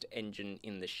smallest engine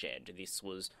in the shed. This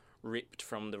was ripped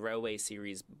from the Railway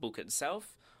series book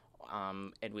itself,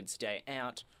 Edward's Day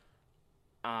Out,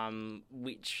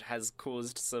 which has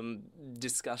caused some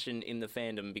discussion in the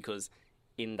fandom because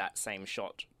in that same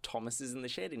shot, Thomas is in the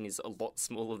shed and is a lot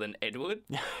smaller than Edward.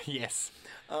 Yes.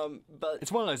 But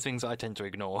It's one of those things I tend to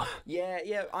ignore.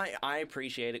 yeah, I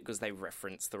appreciate it because they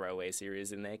reference the Railway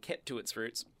series in there, kept to its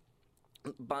roots.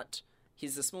 But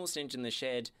he's the smallest engine in the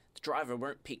shed, the driver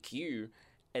won't pick you,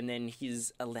 and then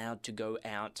he's allowed to go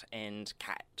out and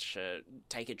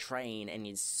take a train, and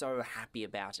he's so happy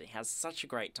about it. He has such a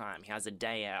great time. He has a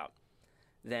day out.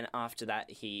 Then after that,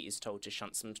 he is told to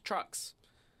shunt some trucks.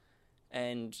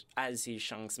 And as he's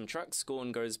shunting some trucks,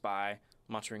 Gordon goes by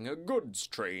muttering, "A goods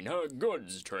train, a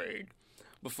goods train,"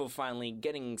 before finally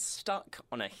getting stuck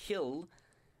on a hill,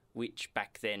 which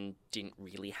back then didn't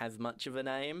really have much of a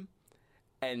name.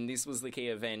 And this was the key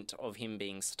event of him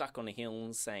being stuck on a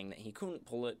hill, saying that he couldn't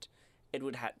pull it.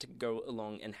 Edward had to go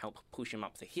along and help push him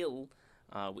up the hill,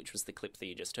 which was the clip that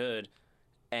you just heard.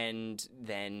 And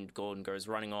then Gordon goes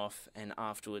running off, and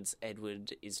afterwards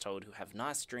Edward is told to have a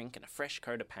nice drink and a fresh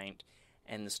coat of paint.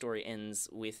 And the story ends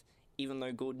with, even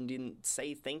though Gordon didn't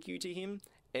say thank you to him,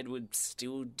 Edward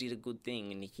still did a good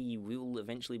thing, and he will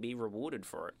eventually be rewarded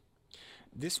for it.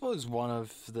 This was one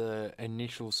of the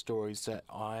initial stories that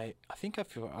I think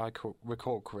if I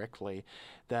recall correctly,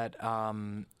 that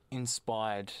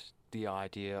inspired the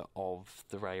idea of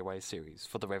the Railway series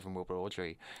for the Reverend Wilbur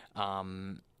Awdry.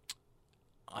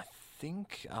 I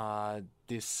think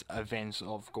this event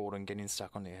of Gordon getting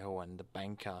stuck on the hill and the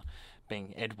banker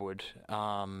being Edward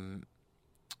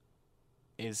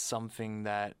is something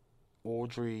that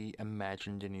Awdry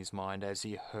imagined in his mind as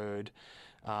he heard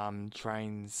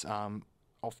trains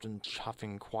often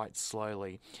chuffing quite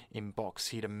slowly in box.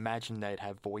 He'd imagine they'd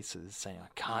have voices saying, "I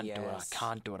can't do it, I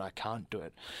can't do it, I can't do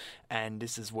it." And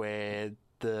this is where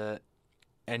the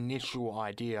initial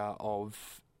idea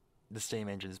of the steam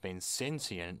engines being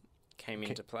sentient Came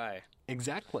into play.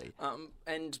 Exactly.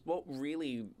 And what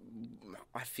really,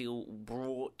 I feel,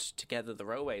 brought together the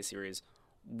Railway series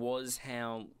was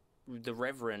how the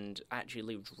Reverend actually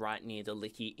lived right near the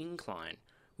Lickey Incline,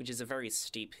 which is a very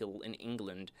steep hill in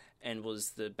England, and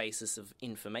was the basis of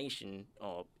information,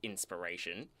 or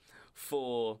inspiration,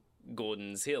 for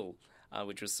Gordon's Hill,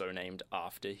 which was so named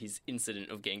after his incident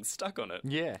of getting stuck on it.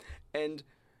 Yeah. And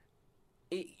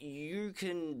you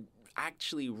can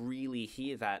actually really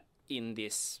hear that in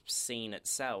this scene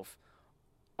itself,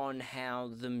 on how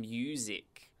the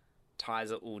music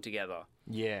ties it all together.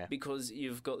 Yeah. Because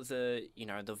you've got the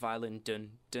violin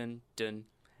dun dun dun,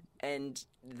 and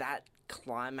that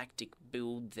climactic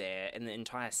build there and the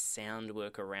entire sound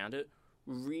work around it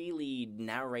really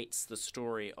narrates the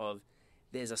story of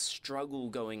there's a struggle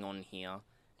going on here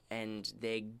and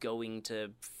they're going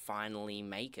to finally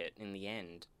make it in the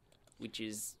end, which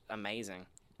is amazing.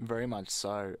 Very much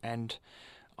so. And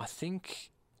I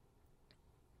think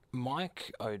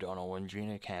Mike O'Donnell and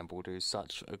Gina Campbell do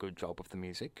such a good job of the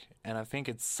music, and I think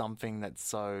it's something that's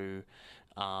so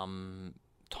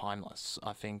timeless.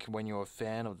 I think when you're a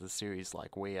fan of the series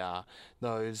like we are,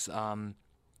 those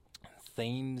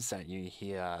themes that you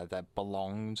hear that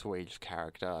belong to each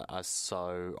character are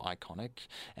so iconic,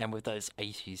 and with those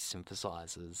 80s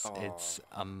synthesizers, it's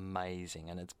amazing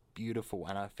and it's beautiful.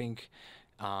 And I think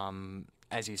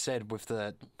as you said, with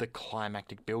the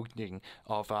climactic building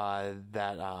of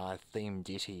that theme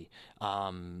ditty,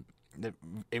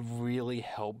 it really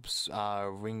helps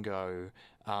Ringo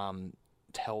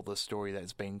tell the story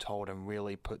that's been told and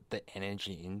really put the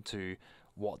energy into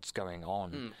what's going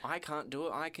on. I can't do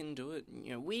it, I can do it.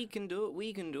 We can do it,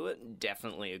 we can do it.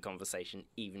 Definitely a conversation,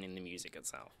 even in the music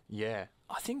itself. Yeah,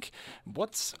 I think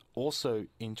what's also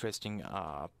interesting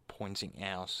pointing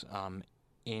out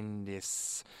in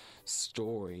this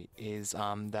story is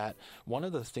that one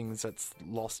of the things that's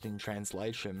lost in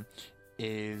translation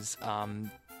is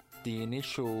the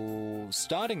initial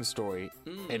starting story,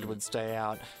 Edward's Day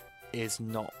Out, is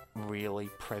not really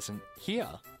present here.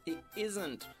 It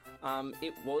isn't.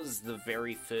 It was the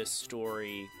very first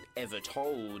story ever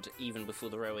told, even before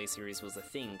the Railway series was a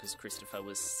thing, because Christopher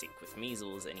was sick with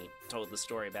measles, and he told the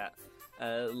story about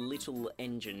a little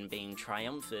engine being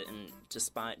triumphant, and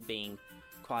despite being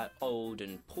quite old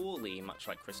and poorly, much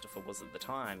like Christopher was at the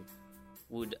time,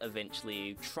 would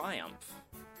eventually triumph.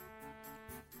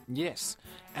 Yes,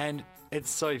 and it's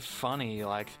so funny,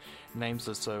 like, names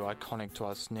are so iconic to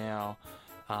us now,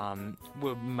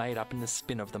 were made up in the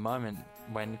spin of the moment.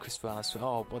 When Christopher asked,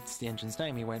 oh, what's the engine's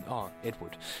name? He went, oh,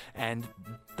 Edward. And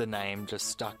the name just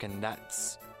stuck, and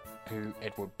that's who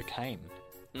Edward became.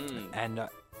 And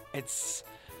it's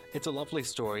a lovely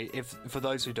story. For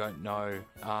those who don't know,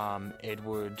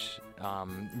 Edward,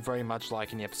 very much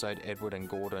like in the episode Edward and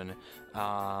Gordon,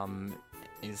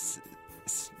 is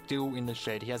still in the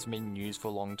shed. He hasn't been used for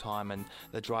a long time, and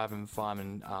the driver and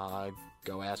fireman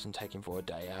go out and take him for a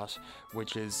day out,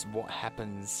 which is what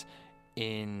happens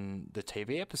in the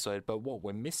TV episode. But what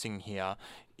we're missing here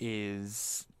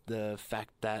is the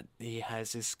fact that he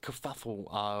has this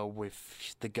kerfuffle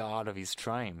with the guard of his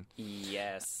train.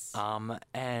 Yes.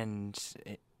 And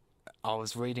I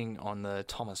was reading on the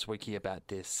Thomas Wiki about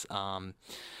this.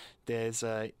 There's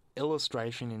a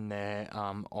illustration in there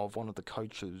of one of the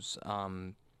coaches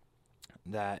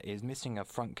that is missing a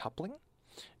front coupling,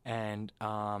 and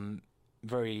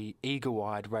very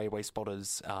eagle-eyed railway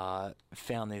spotters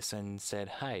found this and said,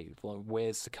 hey, well,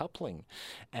 where's the coupling?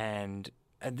 And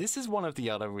this is one of the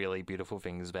other really beautiful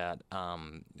things about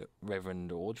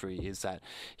Reverend Audrey, is that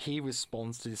he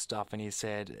responds to this stuff and he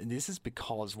said, this is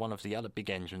because one of the other big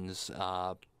engines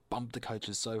bumped the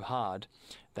coaches so hard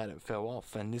that it fell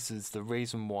off, and this is the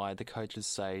reason why the coaches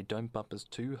say don't bump us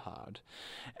too hard.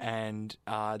 And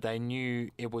they knew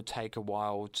it would take a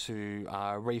while to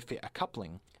refit a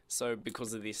coupling. So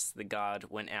because of this, the guard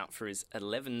went out for his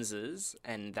 11s,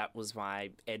 and that was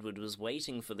why Edward was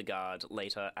waiting for the guard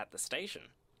later at the station.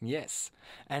 Yes,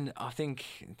 and I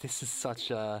think this is such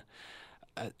a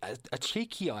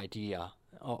cheeky idea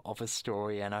of a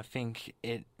story, and I think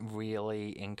it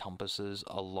really encompasses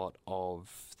a lot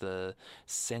of the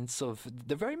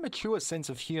very mature sense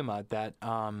of humour that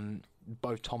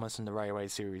both Thomas and the Railway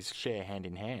series share hand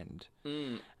in hand.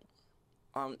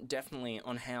 Definitely,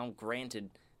 on how, granted,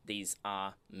 these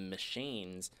are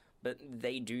machines, but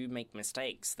they do make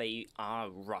mistakes. They are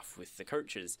rough with the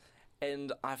coaches.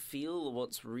 And I feel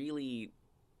what's really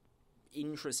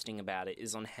interesting about it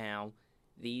is on how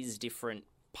these different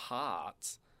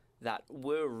parts that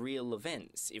were real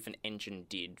events, if an engine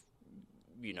did,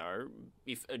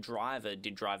 if a driver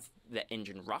did drive the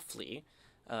engine roughly,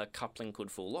 coupling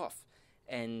could fall off.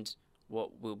 And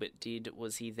what Wilbert did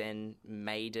was he then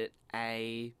made it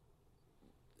a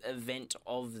event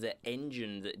of the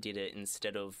engine that did it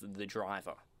instead of the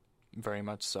driver. Very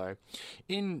much so.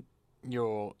 In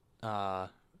your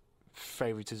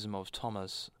favoritism of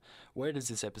Thomas, where does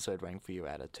this episode rank for you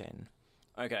out of 10?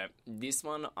 Okay, this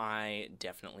one I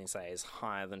definitely say is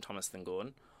higher than Thomas than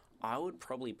Gordon. I would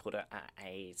probably put it at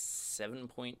a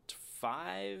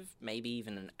 7.5, maybe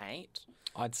even an 8.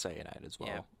 I'd say an 8 as well.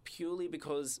 Yeah, purely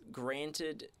because,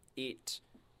 granted, it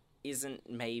isn't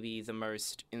maybe the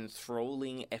most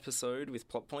enthralling episode with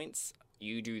plot points.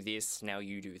 You do this, now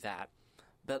you do that.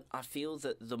 But I feel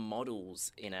that the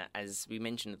models in it, as we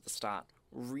mentioned at the start,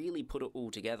 really put it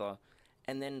all together.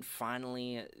 And then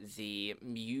finally, the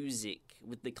music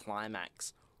with the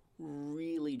climax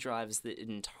really drives the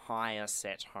entire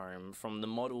set home. From the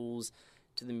models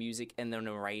to the music and the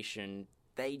narration,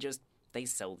 they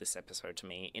sell this episode to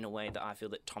me in a way that I feel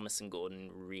that Thomas and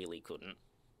Gordon really couldn't.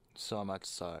 So much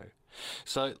so.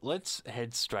 So let's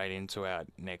head straight into our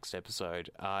next episode.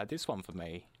 This one for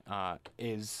me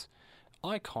is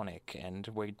iconic, and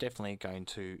we're definitely going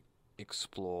to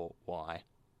explore why.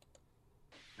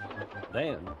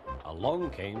 Then along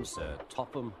came Sir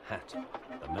Topham Hatt,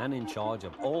 the man in charge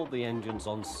of all the engines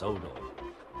on Sodor.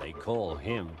 They call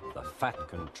him the Fat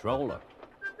Controller.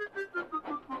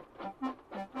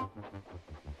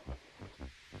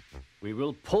 "We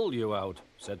will pull you out,"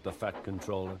 said the Fat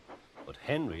Controller, but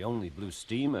Henry only blew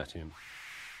steam at him.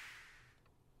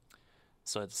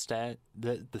 So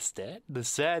the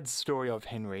sad story of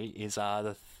Henry is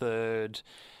the third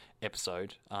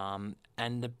episode, and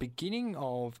the beginning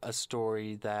of a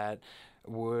story that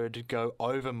would go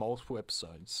over multiple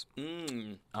episodes,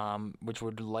 which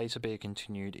would later be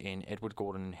continued in Edward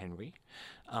Gordon and Henry.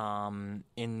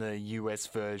 In the US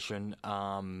version,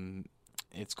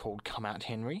 it's called Come Out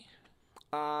Henry.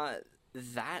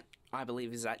 That, I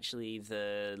believe, is actually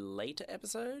the later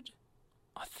episode.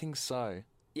 I think so.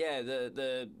 Yeah,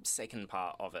 the second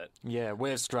part of it. Yeah,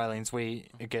 we're Australians. We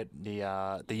get the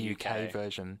UK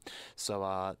version,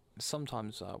 so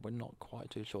sometimes we're not quite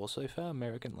too sure. So if our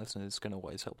American listeners can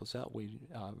always help us out, we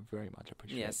very much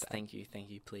appreciate that. Yes, thank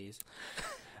you, please.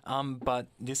 But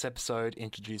this episode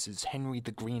introduces Henry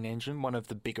the Green Engine, one of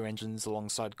the bigger engines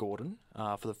alongside Gordon,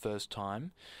 for the first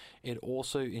time. It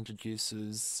also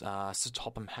introduces Sir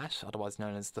Topham Hatt, otherwise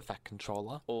known as the Fat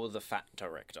Controller. Or the Fat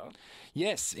Director.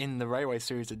 Yes, in the Railway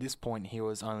series at this point, he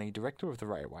was only director of the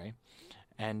railway.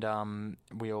 And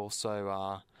we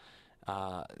also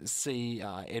see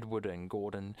Edward and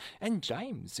Gordon and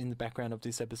James in the background of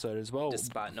this episode as well.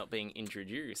 Despite not being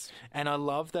introduced. And I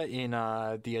love that in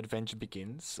The Adventure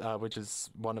Begins, which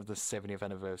is one of the 70th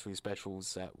anniversary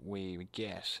specials that we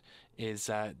get, is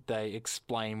that they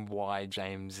explain why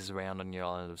James is around on the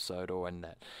island of Sodor, and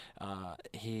that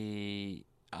he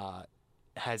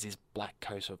has his black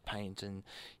coat of paint, and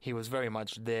he was very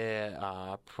much there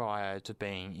prior to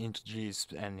being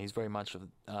introduced, and he's very much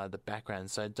of the background.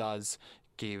 So it does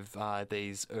give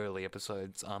these early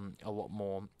episodes a lot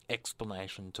more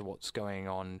explanation to what's going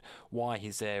on, why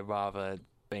he's there, rather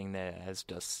being there as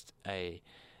just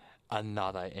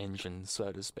another engine,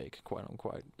 so to speak, quote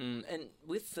unquote. And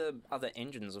with the other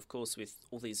engines, of course, with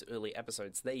all these early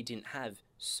episodes, they didn't have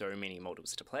so many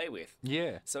models to play with.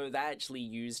 Yeah. So they actually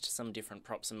used some different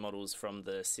props and models from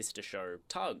the sister show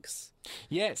Tugs.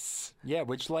 Yes. Yeah,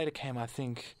 which later came, I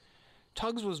think...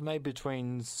 Tugs was made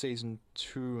between season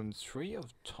 2 and 3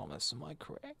 of Thomas, am I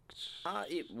correct?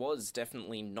 It was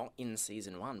definitely not in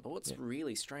season 1, but what's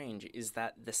really strange is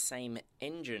that the same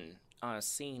engine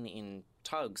seen in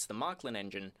Tugs, the Marklin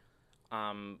engine,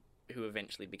 who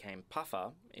eventually became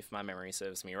Puffer, if my memory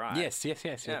serves me right. Yes,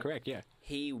 you're correct, yeah.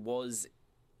 He was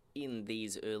in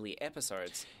these early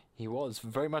episodes. He was,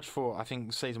 very much for, I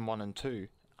think, season 1 and 2.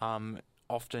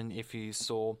 Often if you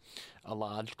saw a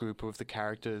large group of the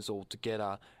characters all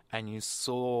together and you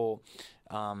saw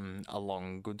a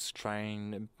long goods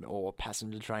train or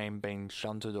passenger train being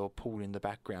shunted or pulled in the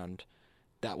background,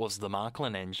 that was the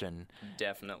Marklin engine.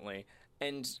 Definitely.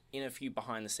 And in a few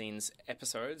behind-the-scenes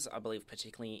episodes, I believe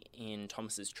particularly in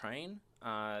Thomas's Train,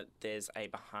 there's a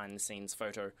behind-the-scenes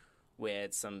photo where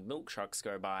some milk trucks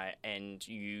go by and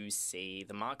you see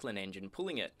the Marklin engine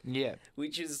pulling it. Yeah.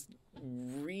 Which is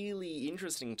really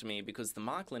interesting to me because the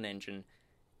Marklin engine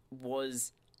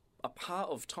was a part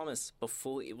of Thomas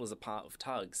before it was a part of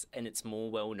Tugs, and it's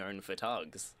more well known for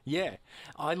Tugs. Yeah,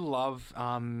 I love...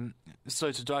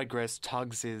 so to digress,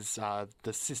 Tugs is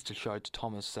the sister show to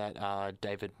Thomas that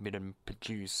David Mitton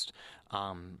produced,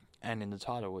 and in the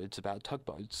title it's about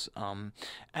tugboats,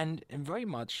 and very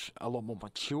much a lot more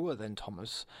mature than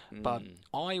Thomas, but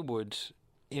I would...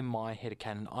 In my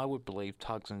headcanon, I would believe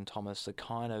Tugs and Thomas are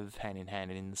kind of hand in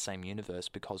hand and in the same universe,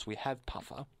 because we have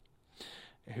Puffer,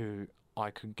 who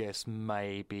I could guess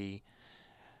maybe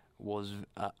was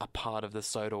a part of the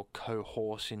Sodor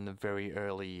cohort in the very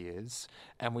early years.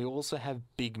 And we also have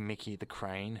Big Mickey the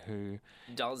Crane, who...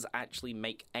 does actually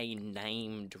make a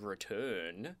named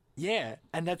return. Yeah,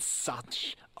 and that's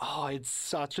such... Oh, it's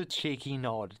such a cheeky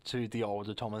nod to the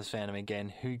older Thomas fandom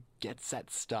again, who gets that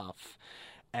stuff.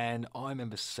 And I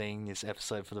remember seeing this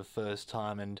episode for the first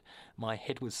time and my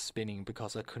head was spinning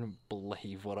because I couldn't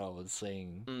believe what I was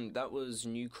seeing. That was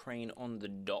New Crane on the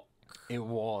Dock. It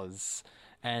was.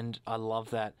 And I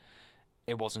love that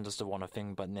it wasn't just a one-off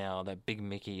thing, but now that Big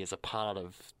Mickey is a part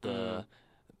of the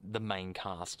main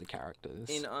cast of characters.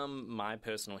 In my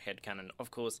personal headcanon,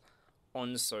 of course,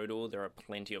 on Sodor there are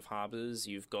plenty of harbours.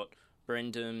 You've got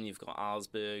Brendam, you've got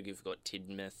Arlesburg, you've got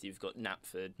Tidmouth, you've got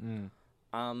Knapford.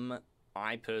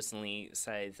 I personally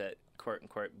say that,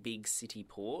 quote-unquote, big city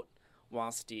port,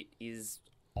 whilst it is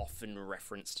often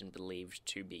referenced and believed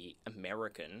to be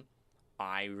American,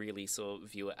 I really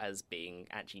view it as being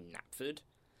actually Knapford.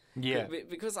 Yeah.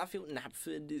 Because I feel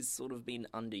Knapford is sort of been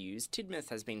underused. Tidmouth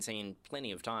has been seen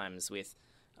plenty of times with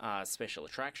special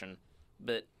attraction,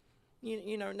 but...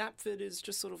 You know, Knapford is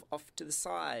just sort of off to the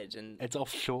side. And it's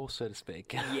offshore, so to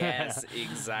speak. Yes,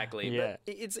 exactly. Yeah.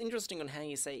 But it's interesting on how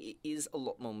you say it is a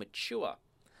lot more mature,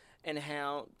 and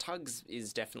how Tugs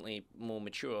is definitely more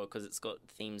mature because it's got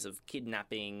themes of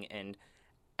kidnapping and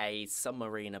a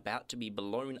submarine about to be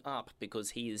blown up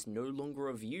because he is no longer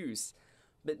of use.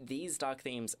 But these dark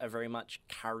themes are very much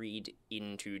carried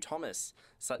into Thomas,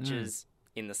 such as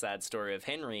in the sad story of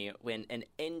Henry, when an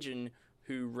engine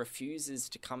who refuses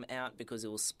to come out because it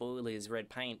will spoil his red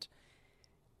paint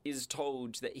is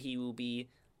told that he will be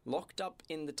locked up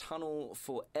in the tunnel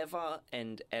forever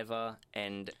and ever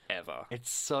and ever.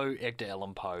 It's so Edgar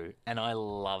Allan Poe, and I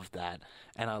love that.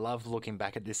 And I love looking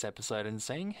back at this episode and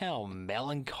seeing how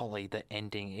melancholy the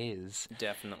ending is.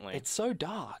 Definitely. It's so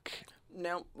dark.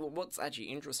 Now, what's actually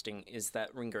interesting is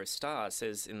that Ringo Starr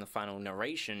says in the final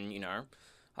narration,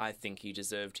 I think he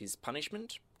deserved his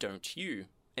punishment, don't you?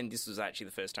 And this was actually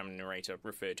the first time the narrator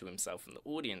referred to himself in the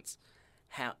audience.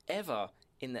 However,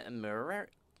 in the American?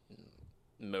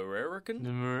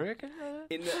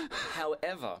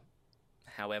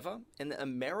 However, in the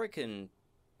American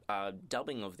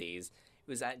dubbing of these, it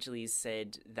was actually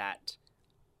said that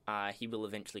he will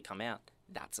eventually come out.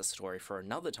 That's a story for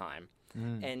another time.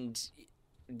 And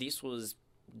this was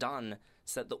done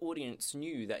so that the audience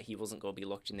knew that he wasn't going to be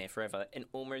locked in there forever, and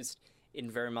almost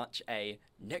in very much a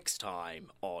next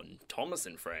time on Thomas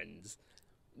and Friends,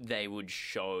 they would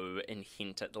show and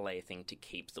hint at the later thing to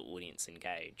keep the audience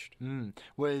engaged.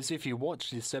 Whereas if you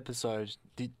watch this episode,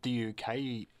 the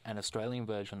UK and Australian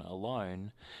version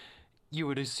alone, you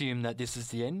would assume that this is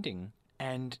the ending.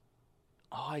 And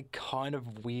I kind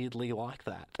of weirdly like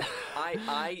that.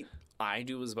 I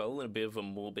do as well, in a bit of a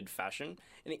morbid fashion,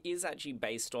 and it is actually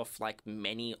based off, like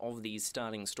many of these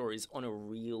starting stories, on a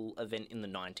real event in the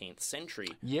 19th century.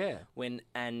 Yeah. When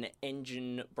an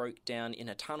engine broke down in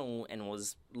a tunnel and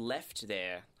was left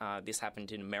there. This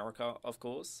happened in America, of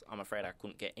course. I'm afraid I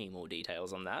couldn't get any more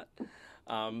details on that.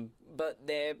 But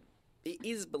it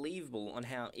is believable on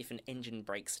how if an engine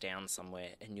breaks down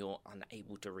somewhere and you're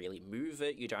unable to really move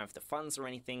it, you don't have the funds or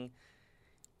anything,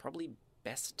 probably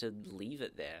best to leave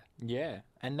it there. Yeah,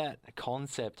 and that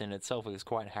concept in itself is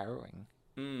quite harrowing.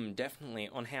 Definitely,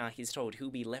 on how he's told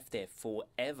he'll be left there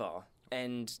forever,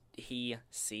 and he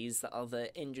sees the other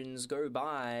engines go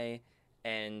by,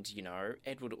 and,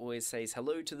 Edward always says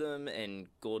hello to them, and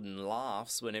Gordon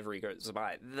laughs whenever he goes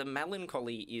by. The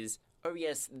melancholy is, oh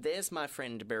yes, there's my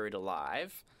friend buried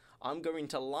alive. I'm going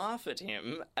to laugh at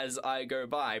him as I go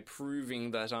by,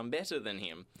 proving that I'm better than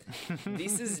him.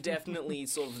 This is definitely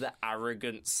sort of the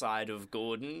arrogant side of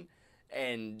Gordon,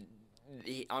 and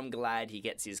I'm glad he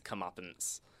gets his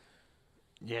comeuppance.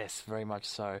 Yes, very much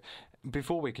so.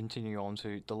 Before we continue on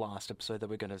to the last episode that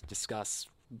we're going to discuss,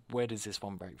 where does this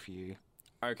one break for you?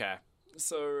 Okay,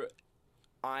 so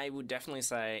I would definitely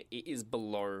say it is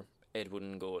below Edward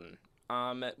and Gordon,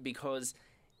 because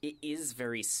it is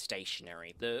very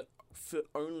stationary. The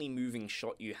only moving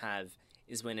shot you have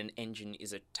is when an engine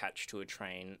is attached to a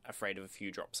train, afraid of a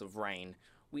few drops of rain,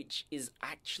 which is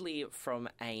actually from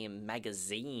a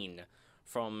magazine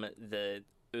from the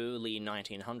early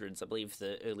 1900s. I believe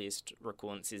the earliest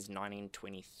recordance is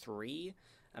 1923,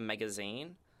 a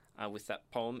magazine with that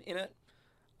poem in it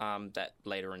that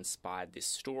later inspired this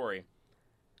story.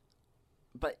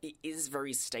 But it is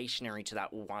very stationary to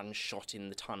that one shot in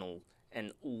the tunnel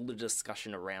and all the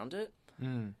discussion around it.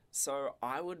 So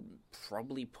I would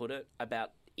probably put it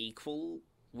about equal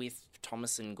with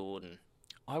Thomas and Gordon.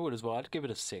 I would as well. I'd give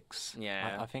it a 6.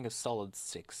 Yeah. I think a solid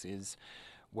 6 is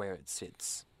where it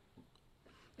sits.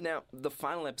 Now, the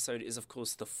final episode is, of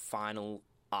course, the final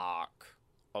arc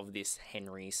of this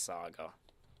Henry saga.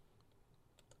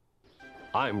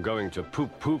 I'm going to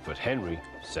poop at Henry,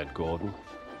 said Gordon.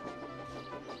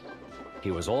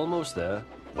 He was almost there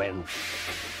when...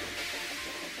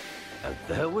 And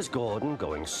there was Gordon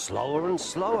going slower and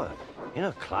slower in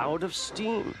a cloud of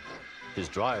steam. His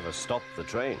driver stopped the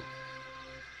train.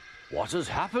 What has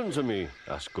happened to me?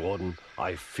 Asked Gordon.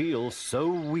 I feel so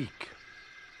weak.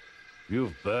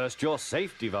 You've burst your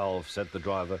safety valve, said the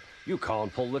driver. You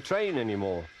can't pull the train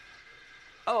anymore.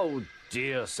 Oh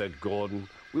dear, said Gordon.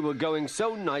 We were going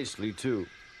so nicely too.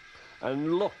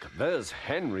 And look, there's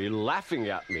Henry laughing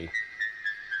at me.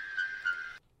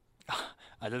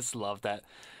 I just love that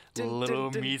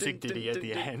little music ditty at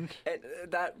the end. And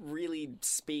that really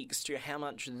speaks to how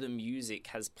much the music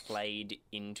has played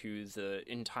into the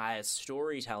entire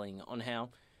storytelling, on how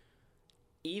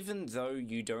even though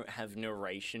you don't have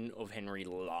narration of Henry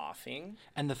laughing...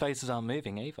 And the faces aren't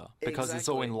moving either, because it's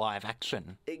all in live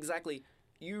action. Exactly.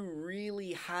 You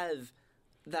really have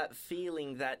that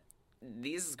feeling that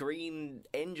this green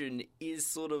engine is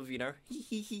sort of,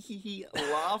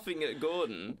 laughing at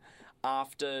Gordon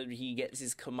after he gets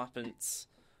his comeuppance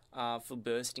for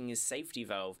bursting his safety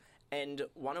valve. And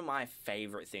one of my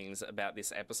favourite things about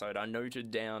this episode, I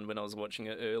noted down when I was watching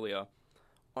it earlier,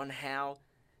 on how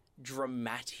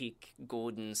dramatic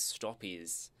Gordon's stop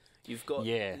is. You've got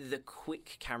Yeah. the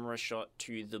quick camera shot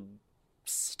to the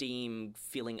steam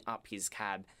filling up his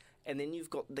cab, and then you've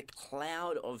got the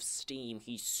cloud of steam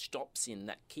he stops in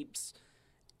that keeps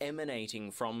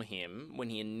emanating from him when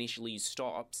he initially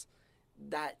stops.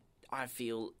 That, I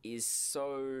feel, is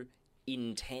so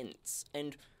intense,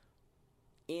 and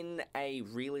in a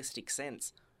realistic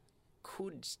sense,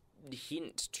 could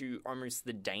hint to almost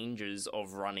the dangers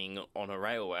of running on a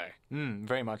railway.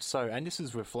 Very much so. And this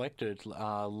is reflected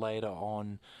later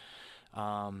on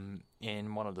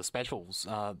in one of the specials,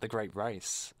 The Great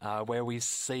Race, where we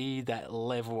see that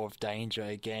level of danger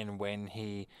again when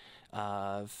he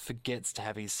forgets to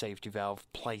have his safety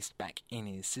valve placed back in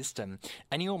his system,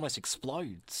 and he almost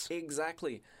explodes.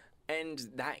 Exactly. And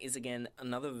that is, again,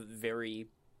 another very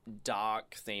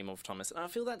dark theme of Thomas. And I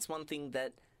feel that's one thing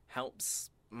that helps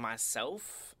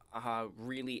myself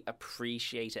really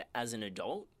appreciate it as an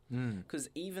adult. Because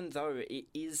even though it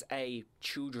is a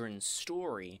children's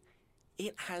story,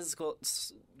 it has got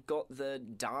the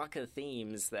darker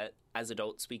themes that, as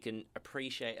adults, we can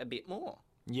appreciate a bit more.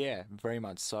 Yeah, very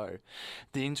much so.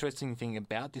 The interesting thing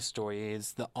about this story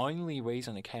is the only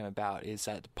reason it came about is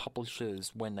that the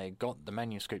publishers, when they got the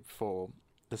manuscript for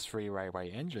the 3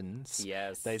 railway engines,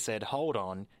 Yes. they said, hold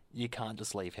on, you can't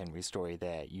just leave Henry's story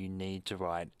there. You need to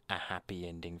write a happy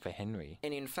ending for Henry.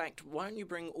 And in fact, why don't you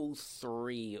bring all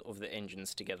 3 of the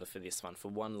engines together for this one, for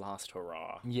one last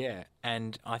hurrah? Yeah,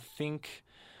 and I think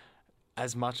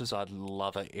as much as I'd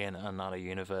love it in another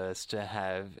universe to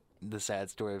have the sad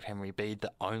story of Henry be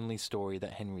the only story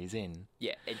that Henry's in.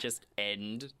 Yeah, it just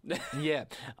end. Yeah,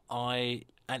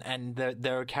 and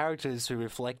there are characters who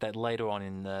reflect that later on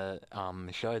in the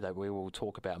show that we will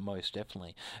talk about most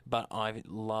definitely. But I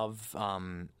love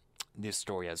this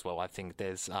story as well. I think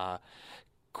there's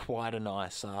quite a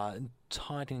nice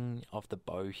tightening of the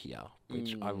bow here,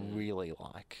 which I really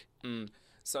like.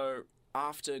 So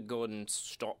after Gordon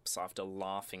stops after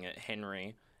laughing at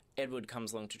Henry, Edward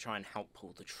comes along to try and help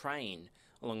pull the train,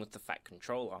 along with the Fat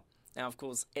Controller. Now, of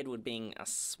course, Edward being a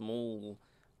small,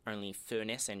 only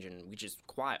Furness engine, which is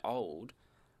quite old,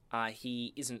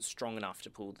 he isn't strong enough to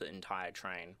pull the entire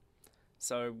train.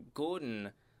 So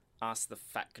Gordon asks the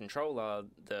Fat Controller,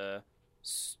 the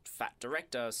Fat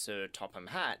Director, Sir Topham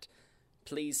Hatt,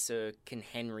 please, sir, can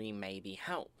Henry maybe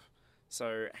help?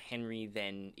 So Henry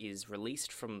then is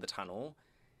released from the tunnel,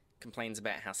 complains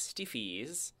about how stiff he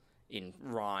is, in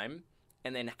rhyme,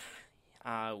 and then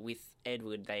with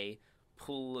Edward they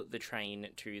pull the train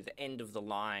to the end of the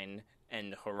line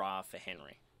and hurrah for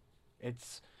Henry.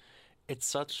 It's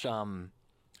such I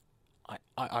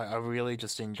really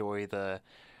just enjoy the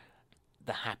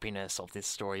happiness of this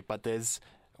story, but there's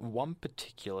one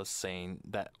particular scene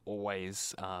that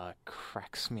always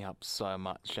cracks me up so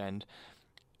much, and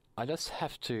I just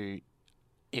have to,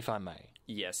 if I may.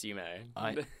 Yes, you may.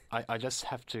 I just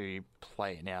have to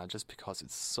play it now just because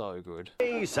it's so good.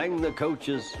 They sang the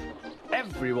coaches.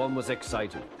 Everyone was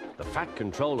excited. The Fat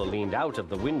Controller leaned out of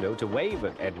the window to wave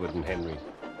at Edward and Henry.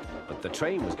 But the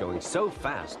train was going so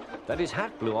fast that his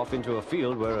hat blew off into a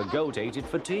field where a goat ate it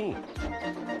for tea.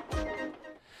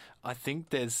 I think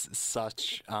there's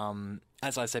such,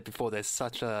 as I said before, there's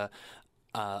such a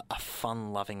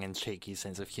fun-loving and cheeky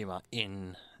sense of humour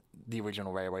in the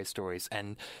original Railway stories,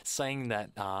 and saying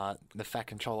that the Fat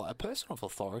Controller, a person of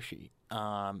authority,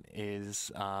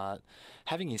 is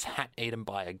having his hat eaten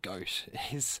by a goat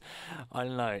is, I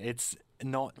don't know, it's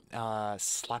not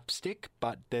slapstick,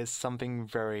 but there's something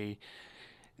very,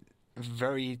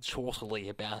 very chortly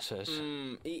about it.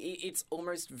 It's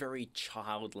almost very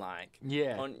childlike.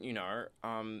 Yeah.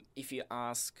 If you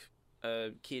ask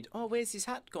a kid, oh, where's his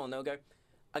hat gone? They'll go,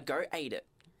 a goat ate it.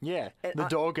 Yeah, the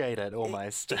dog ate it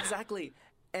almost. Exactly.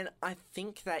 And I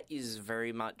think that is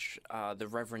very much the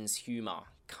Reverend's humour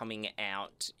coming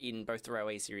out in both the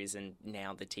Railway series and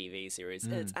now the TV series.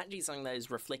 It's actually something that is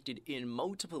reflected in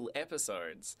multiple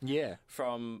episodes. Yeah.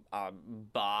 From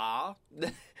Bar.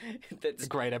 That's a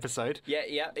great episode.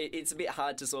 Yeah. It's a bit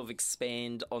hard to sort of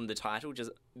expand on the title, just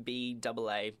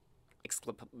BAA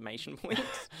exclamation point.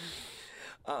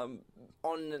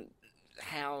 On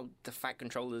how the Fat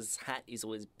Controller's hat is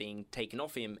always being taken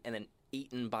off him and then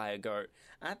eaten by a goat.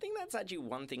 And I think that's actually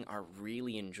one thing I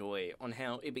really enjoy, on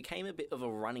how it became a bit of a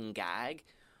running gag,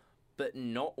 but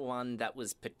not one that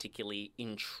was particularly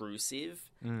intrusive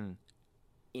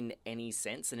in any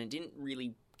sense. And it didn't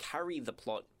really carry the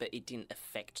plot, but it didn't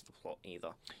affect the plot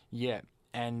either. Yeah,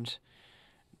 and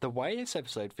the way this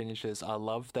episode finishes, I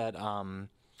love that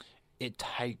it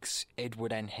takes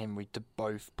Edward and Henry to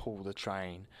both pull the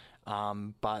train.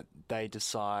 But they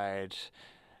decide,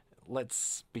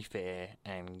 let's be fair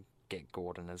and get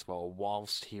Gordon as well.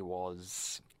 Whilst he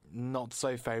was not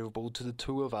so favourable to the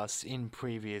two of us in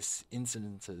previous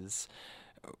incidences,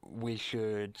 we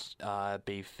should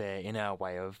be fair in our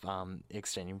way of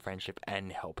extending friendship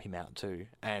and help him out too.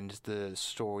 And the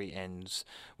story ends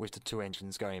with the two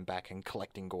engines going back and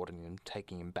collecting Gordon and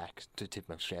taking him back to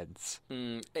Tidmouth Sheds.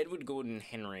 Edward Gordon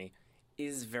Henry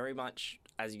is very much,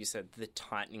 as you said, the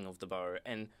tightening of the bow,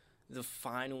 and the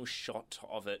final shot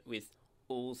of it with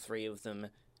all three of them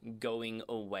going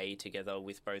away together,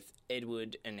 with both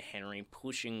Edward and Henry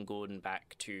pushing Gordon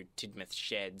back to Tidmouth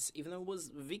Sheds, even though it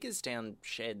was Vickerstown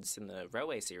Sheds in the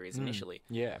Railway series initially.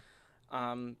 Yeah.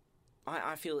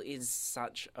 I feel is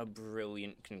such a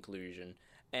brilliant conclusion.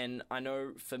 And I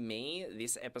know for me,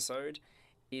 this episode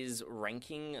is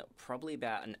ranking probably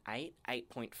about an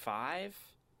 8.5.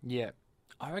 Yeah.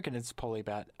 I reckon it's probably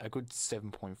about a good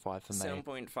 7.5 for me.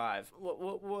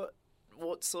 7.5.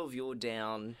 What's sort of your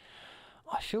down?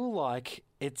 I feel like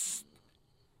it's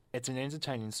an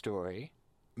entertaining story,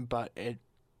 but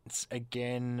it's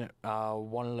again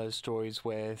one of those stories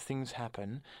where things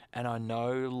happen, and I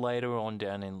know later on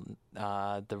down in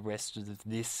the rest of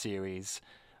this series,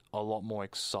 a lot more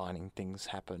exciting things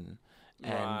happen,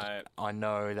 and Right. I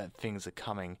know that things are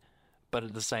coming, but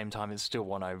at the same time, it's still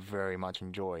one I very much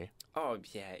enjoy. Oh,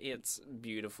 yeah, it's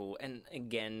beautiful. And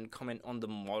again, comment on the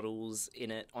models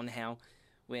in it, on how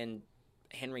when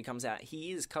Henry comes out,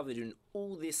 he is covered in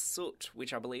all this soot,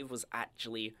 which I believe was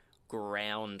actually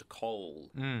ground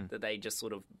coal that they just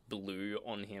sort of blew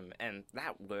on him. And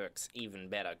that works even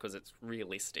better because it's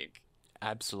realistic.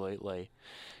 Absolutely.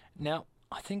 Now,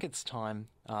 I think it's time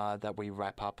that we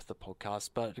wrap up the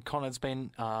podcast. But Connor, it's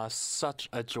been such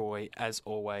a joy, as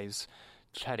always,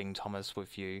 chatting Thomas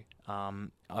with you.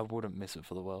 I wouldn't miss it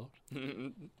for the world.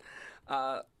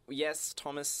 Yes,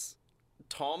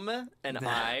 Tom and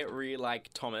I really like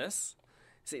Thomas.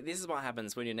 See, this is what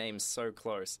happens when your name's so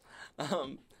close.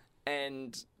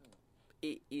 And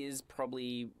it is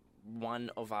probably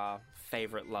one of our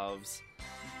favourite loves.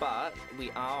 But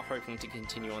we are hoping to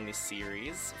continue on this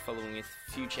series following with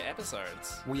future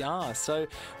episodes. We are. So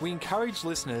we encourage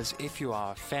listeners, if you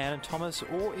are a fan of Thomas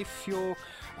or if you're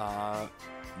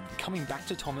coming back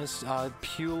to Thomas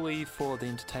purely for the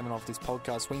entertainment of this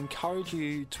podcast, we encourage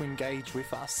you to engage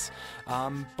with us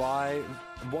by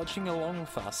watching along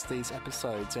with us these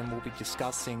episodes, and we'll be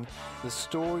discussing the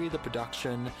story, the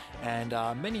production, and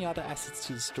many other assets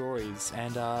to the stories.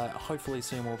 And hopefully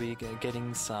soon we'll be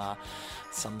getting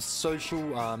some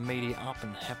social media up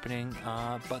and happening.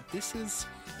 But this is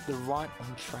the Right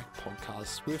on Track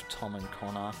podcast with Tom and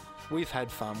Connor. We've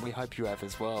had fun. We hope you have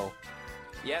as well.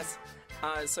 Yes.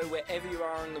 So wherever you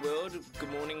are in the world,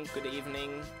 good morning, good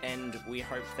evening, and we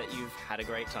hope that you've had a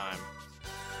great time.